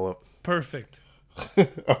clean it all up. Perfect.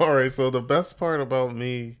 All right, so the best part about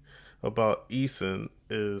Eason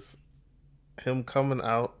is him coming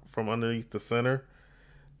out from underneath the center.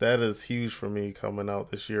 That is huge for me coming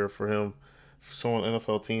out this year for him, showing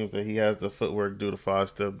NFL teams that he has the footwork, do the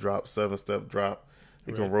 5-step drop, 7-step drop.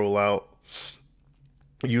 He can roll out,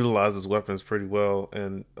 utilize his weapons pretty well.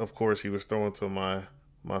 And, of course, he was throwing to my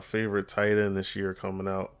favorite tight end this year coming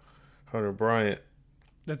out, Hunter Bryant.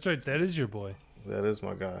 That's right. That is your boy. That is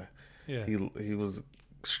my guy. Yeah. He was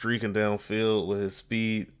streaking downfield with his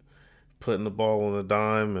speed, putting the ball on a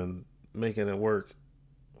dime and making it work.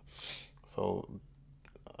 So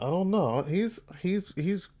I don't know. He's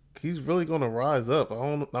really going to rise up. I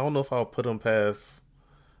don't know if I'll put him past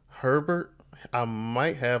Herbert. I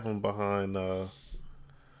might have him behind. It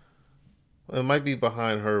might be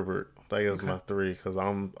behind Herbert. That is my 3 because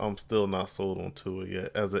I'm still not sold on Tua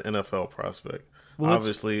yet as an NFL prospect. Well,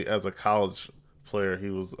 obviously, as a college player, he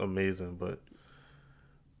was amazing. But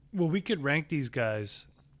we could rank these guys.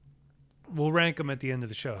 We'll rank them at the end of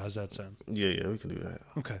the show. How's that sound? Yeah, we can do that.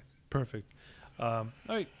 Okay, perfect. All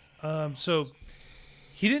right. So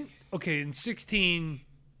he didn't. Okay, in 16,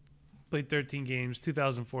 played 13 games,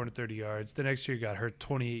 2,430 yards. The next year, he got hurt,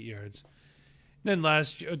 28 yards. Then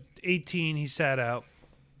last year, 18, he sat out,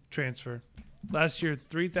 transfer. Last year,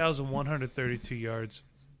 3,132 yards.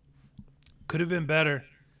 Could have been better.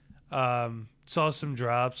 Saw some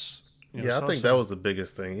drops. Yeah, I think that was the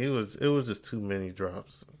biggest thing. It was just too many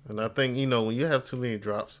drops. And I think, when you have too many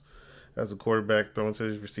drops as a quarterback throwing to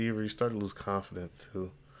his receiver, you start to lose confidence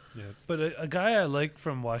too. Yeah, but a guy I like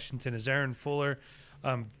from Washington is Aaron Fuller.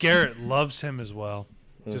 Garrett loves him as well.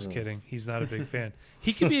 Just kidding. He's not a big fan.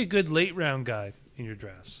 He can be a good late round guy in your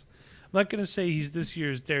drafts. I'm not going to say he's this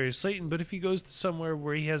year's Darius Slayton, but if he goes to somewhere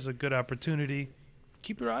where he has a good opportunity,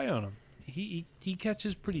 keep your eye on him. He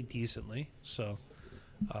catches pretty decently, so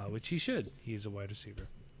which he should. He's a wide receiver.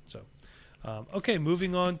 So, okay,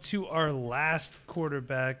 moving on to our last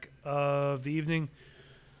quarterback of the evening.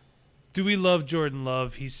 Do we love Jordan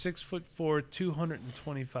Love? He's 6'4",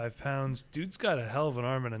 225 pounds. Dude's got a hell of an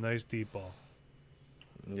arm and a nice deep ball.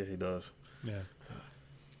 Yeah, he does. Yeah.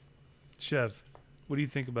 Chev, what do you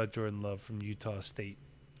think about Jordan Love from Utah State?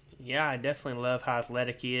 Yeah, I definitely love how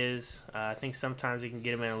athletic he is. I think sometimes he can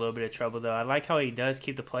get him in a little bit of trouble, though. I like how he does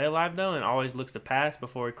keep the play alive, though, and always looks to pass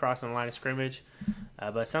before he crosses the line of scrimmage.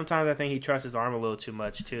 But sometimes I think he trusts his arm a little too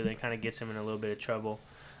much, too. That kind of gets him in a little bit of trouble.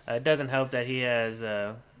 It doesn't help that he has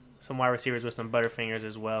some wide receivers with some butterfingers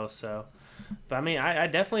as well. So, but, I mean, I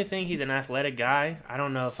definitely think he's an athletic guy. I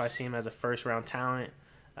don't know if I see him as a first-round talent.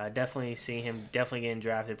 Definitely see him getting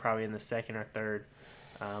drafted probably in the second or third.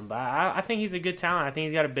 But I think he's a good talent. I think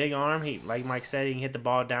he's got a big arm. He, like Mike said, he can hit the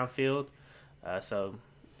ball downfield. So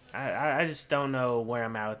I just don't know where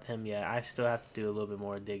I'm at with him yet. I still have to do a little bit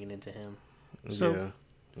more digging into him. So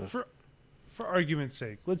for argument's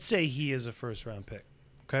sake, let's say he is a first-round pick,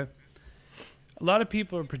 okay? A lot of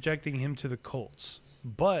people are projecting him to the Colts,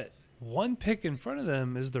 but one pick in front of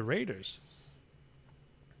them is the Raiders.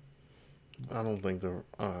 I don't think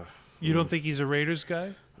You don't think he's a Raiders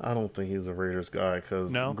guy? I don't think he's a Raiders guy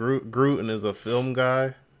because No? Gruden is a film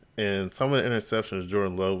guy, and some of the interceptions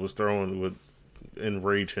Jordan Love was throwing would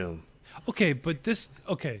enrage him. Okay, but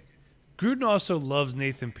Gruden also loves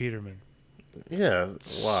Nathan Peterman. Yeah,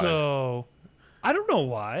 why? So, I don't know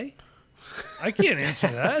why. I can't answer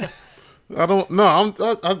that. I don't know.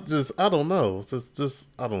 I don't know. Just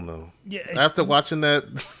I don't know. Yeah. After watching that,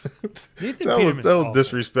 Nathan that Peterman's was awful.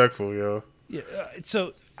 disrespectful, yo. Yeah.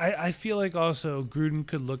 So I feel like also Gruden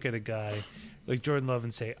could look at a guy like Jordan Love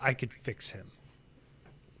and say, I could fix him.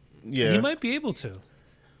 Yeah, He might be able to.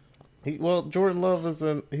 Jordan Love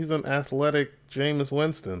he's an athletic Jameis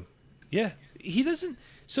Winston. Yeah. He doesn't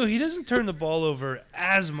turn the ball over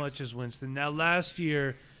as much as Winston. Now last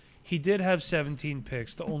year he did have 17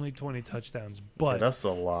 picks to only 20 touchdowns, but That's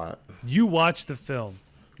a lot. you watch the film.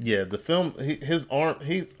 Yeah, the film. His arm.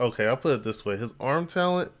 Okay. I'll put it this way: his arm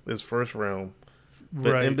talent is first round,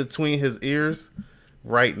 but Right. in between his ears,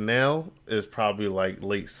 right now is probably like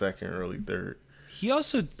late second, early third. He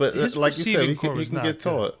also, But his like you said, receiving he core can was not get good.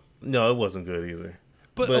 taught. No, it wasn't good either.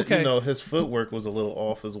 But okay. His footwork was a little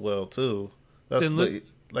off as well too. That's Then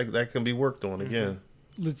like that can be worked on again.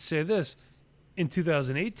 Let's say this. In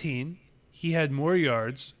 2018, he had more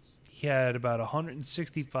yards. He had about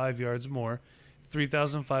 165 yards more,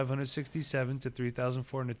 3,567 to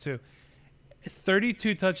 3,402.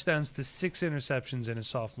 32 touchdowns to 6 interceptions in his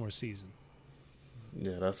sophomore season.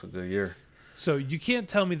 Yeah, that's a good year. So you can't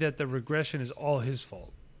tell me that the regression is all his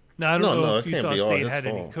fault. Now, I don't know No, if it can't Utah be all State his had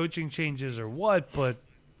any fault. coaching changes or what, but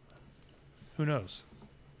who knows?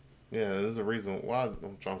 Yeah, there's a reason why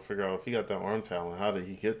I'm trying to figure out if he got that arm talent. How did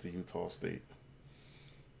he get to Utah State?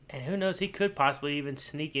 And who knows, he could possibly even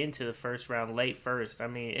sneak into the first round late first. I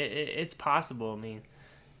mean, it's possible. I mean,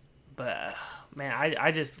 but man,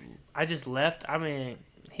 I just left. I mean,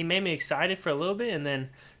 he made me excited for a little bit, and then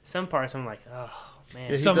some parts I'm like, oh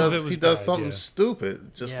man. Yeah, Some of it was he does bad, something yeah.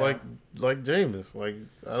 stupid, just Yeah. like Jameis. Like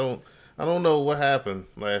I don't know what happened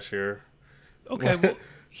last year. Okay, well,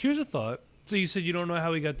 here's a thought. So you said you don't know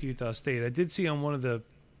how he got to Utah State. I did see on one of the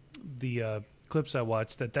clips I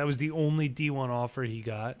watched that was the only D1 offer he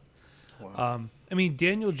got. Wow. I mean,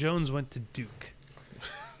 Daniel Jones went to Duke.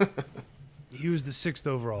 He was the 6th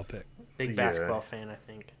overall pick. Big Yeah. basketball fan, I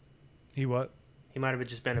think. He what? He might have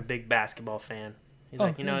just been a big basketball fan. He's Oh,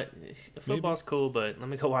 like, you know yeah. what, football's cool, but let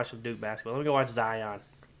me go watch some Duke basketball. Let me go watch Zion.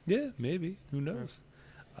 Yeah, maybe. Who knows?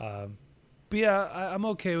 But yeah, I'm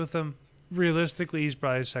okay with him. Realistically, he's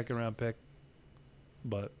probably a 2nd-round pick.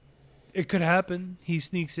 But it could happen. He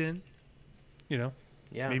sneaks in. You know,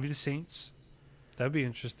 Yeah. maybe the Saints. That'd be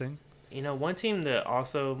interesting. You know, one team to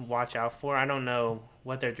also watch out for, I don't know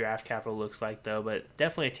what their draft capital looks like, though, but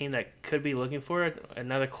definitely a team that could be looking for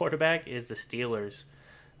another quarterback is the Steelers.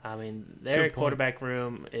 I mean, their Good point. quarterback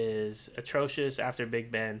room is atrocious after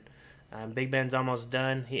Big Ben. Big Ben's almost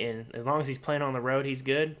done. And as long as he's playing on the road, he's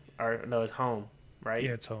good. Or no, it's home, right?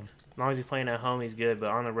 Yeah, it's home. As long as he's playing at home, he's good. But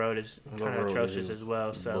on the road is kind of atrocious as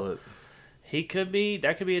well. So he could be.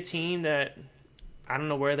 That could be a team that I don't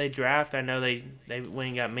know where they draft. I know they went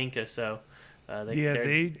and got Minka. So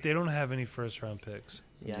they don't have any first round picks.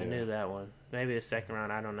 Yeah, I knew that one. Maybe the second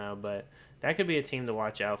round. I don't know, but that could be a team to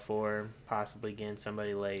watch out for. Possibly getting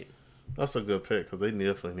somebody late. That's a good pick because they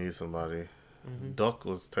definitely need somebody. Mm-hmm. Duck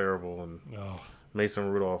was terrible, and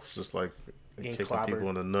Mason Rudolph's just like kicking people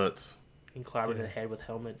in the nuts. Getting clobbered in the head with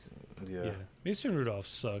helmets. Yeah. Mason Rudolph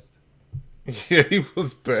sucked. Yeah, he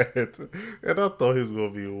was bad. And I thought he was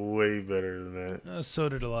going to be way better than that. So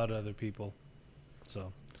did a lot of other people.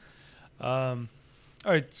 So, all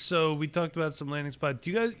right, so we talked about some landing spots.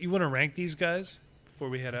 Do you want to rank these guys before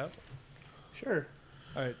we head out? Sure.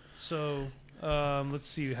 All right, so let's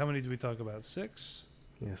see. How many do we talk about? 6?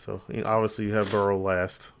 Yeah, so obviously you have Burrow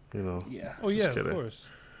last, Yeah. Oh, yeah, of course.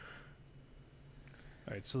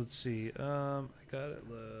 All right, so let's see. I got it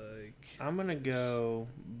like... I'm going to go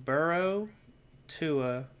Burrow,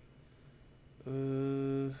 Tua,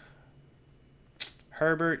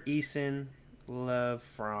 Herbert, Eason, Love,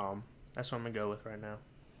 Fromm. That's what I'm going to go with right now.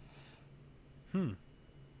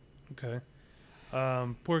 Okay.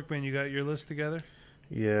 Porkman, you got your list together?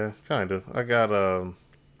 Yeah, kind of. I got...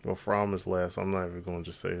 Well, Fromm is last. I'm not even going to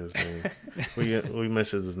just say his name. we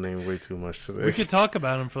mentioned his name way too much today. We could talk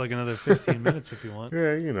about him for like another 15 minutes if you want.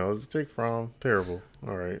 Yeah, Jake Fromm, terrible.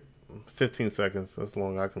 All right, 15 seconds. That's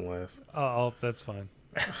long I can last. Oh, that's fine.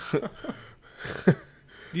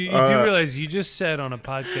 You do realize you just said on a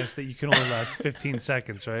podcast that you can only last 15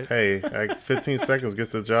 seconds, right? Hey, 15 seconds gets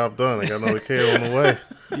the job done. I got another kid on the way.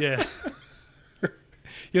 Yeah.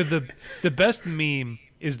 The best meme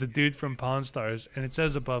is the dude from Pawn Stars, and it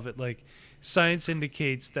says above it, like, science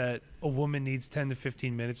indicates that a woman needs 10 to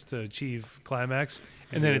 15 minutes to achieve climax,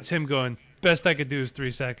 and then it's him going, best I could do is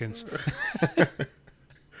 3 seconds.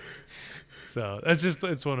 So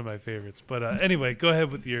it's one of my favorites. But anyway, go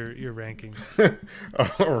ahead with your rankings.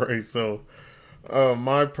 All right, so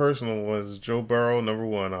my personal was Joe Burrow, number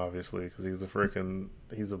 1, obviously, because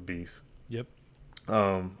he's a beast. Yep.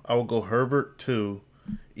 I will go Herbert 2,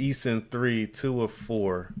 Eason 3, Tua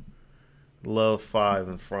 4, Love 5,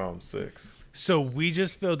 and Fromm 6. So we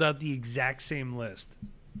just filled out the exact same list.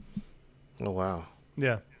 Oh, wow.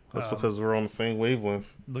 Yeah. That's because we're on the same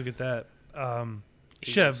wavelength. Look at that.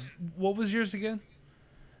 Chev, what was yours again?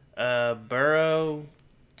 Burrow,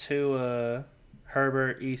 Tua,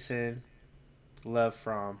 Herbert, Eason, Love,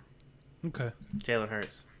 Fromm. Okay. Jalen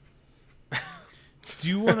Hurts. Do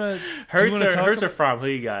you want to... Hurts or Fromm? Who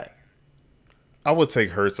you got? I would take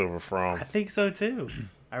Hurts over Fromm. I think so, too.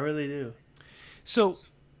 I really do. So,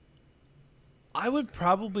 I would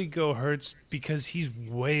probably go Hurts because he's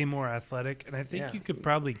way more athletic, and I think you could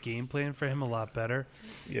probably game plan for him a lot better.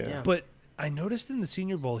 Yeah. But I noticed in the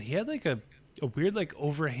Senior Bowl, he had like a weird like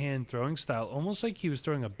overhand throwing style, almost like he was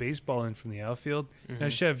throwing a baseball in from the outfield. Now,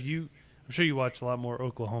 Chev, I'm sure you watch a lot more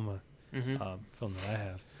Oklahoma film than I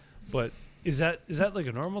have, but is that like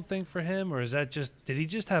a normal thing for him, or is that did he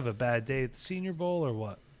just have a bad day at the Senior Bowl, or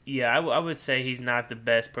what? Yeah, I would say he's not the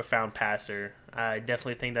best profound passer. I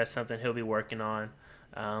definitely think that's something he'll be working on,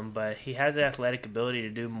 but he has the athletic ability to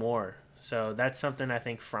do more. So that's something I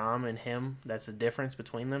think Fromm and him, that's the difference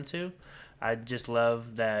between them two. I just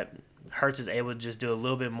love that Hurts is able to just do a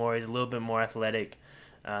little bit more. He's a little bit more athletic.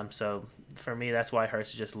 So for me, that's why Hurts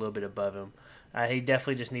is just a little bit above him. He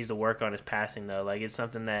definitely just needs to work on his passing, though. Like, it's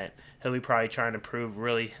something that he'll be probably trying to prove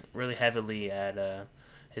really, really heavily at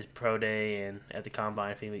his pro day and at the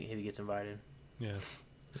combine if he gets invited. Yeah.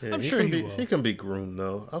 I'm sure he can be groomed,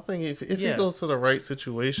 though. I think if he goes to the right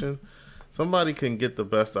situation, somebody can get the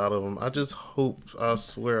best out of him. I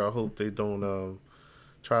hope they don't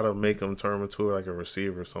try to make him turn into like a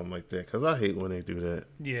receiver or something like that, because I hate when they do that.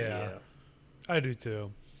 Yeah, I do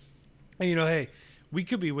too. And, hey, we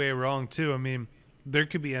could be way wrong, too. I mean, there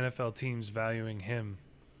could be NFL teams valuing him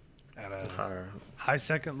at a high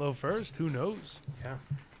second, low first. Who knows? Yeah.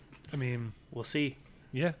 I mean, we'll see.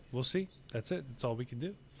 Yeah, we'll see. That's it. That's all we can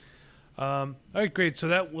do. All right, great. So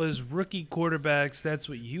that was rookie quarterbacks. That's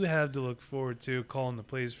what you have to look forward to, calling the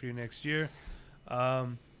plays for you next year.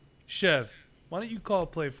 Chev, why don't you call a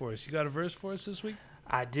play for us? You got a verse for us this week?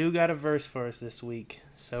 I do got a verse for us this week.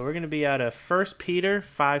 So we're going to be out of 1 Peter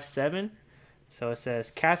 5:7. So it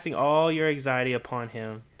says, casting all your anxiety upon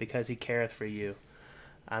him because he careth for you.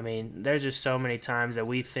 I mean, there's just so many times that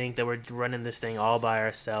we think that we're running this thing all by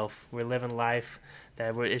ourselves. We're living life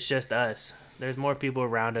that it's just us. There's more people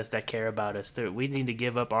around us that care about us. We need to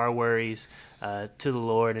give up our worries to the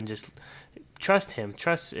Lord and just trust him.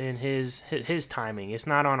 Trust in his timing. It's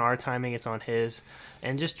not on our timing. It's on his.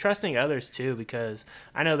 And just trusting others, too, because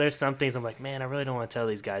I know there's some things I'm like, man, I really don't want to tell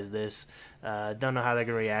these guys this. Don't know how they're going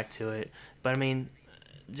to react to it. But, I mean,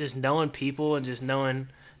 just knowing people and just knowing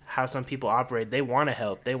how some people operate, they want to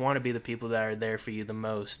help. They want to be the people that are there for you the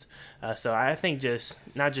most. So I think just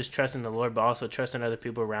not just trusting the Lord, but also trusting other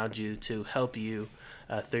people around you to help you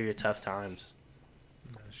through your tough times.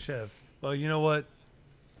 Chev, well, you know what?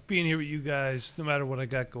 Being here with you guys, no matter what I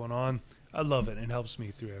got going on, I love it. It helps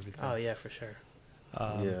me through everything. Oh, yeah, for sure.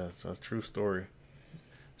 Yeah, it's a true story.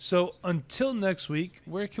 So until next week,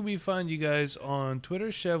 where can we find you guys on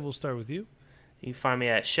Twitter? Chev, we'll start with you. You can find me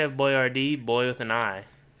at Chef Boyardee, boy with an I.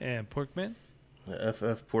 And Porkman?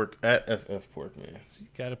 FF Porkman. So you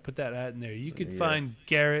got to put that at in there. You can find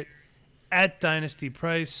Garrett at Dynasty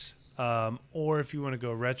Price, or if you want to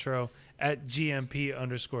go retro, at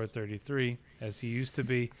GMP_33, as he used to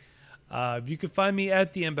be. You can find me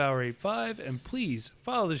at the Mbauer85, and please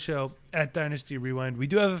follow the show at Dynasty Rewind. We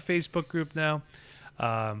do have a Facebook group now.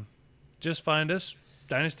 Just find us,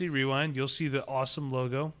 Dynasty Rewind. You'll see the awesome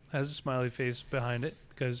logo. Has a smiley face behind it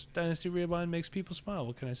because Dynasty Rewind makes people smile.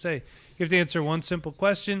 What can I say? You have to answer one simple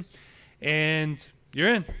question, and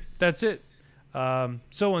you're in. That's it.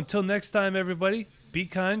 So until next time, everybody, be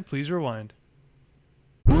kind. Please rewind.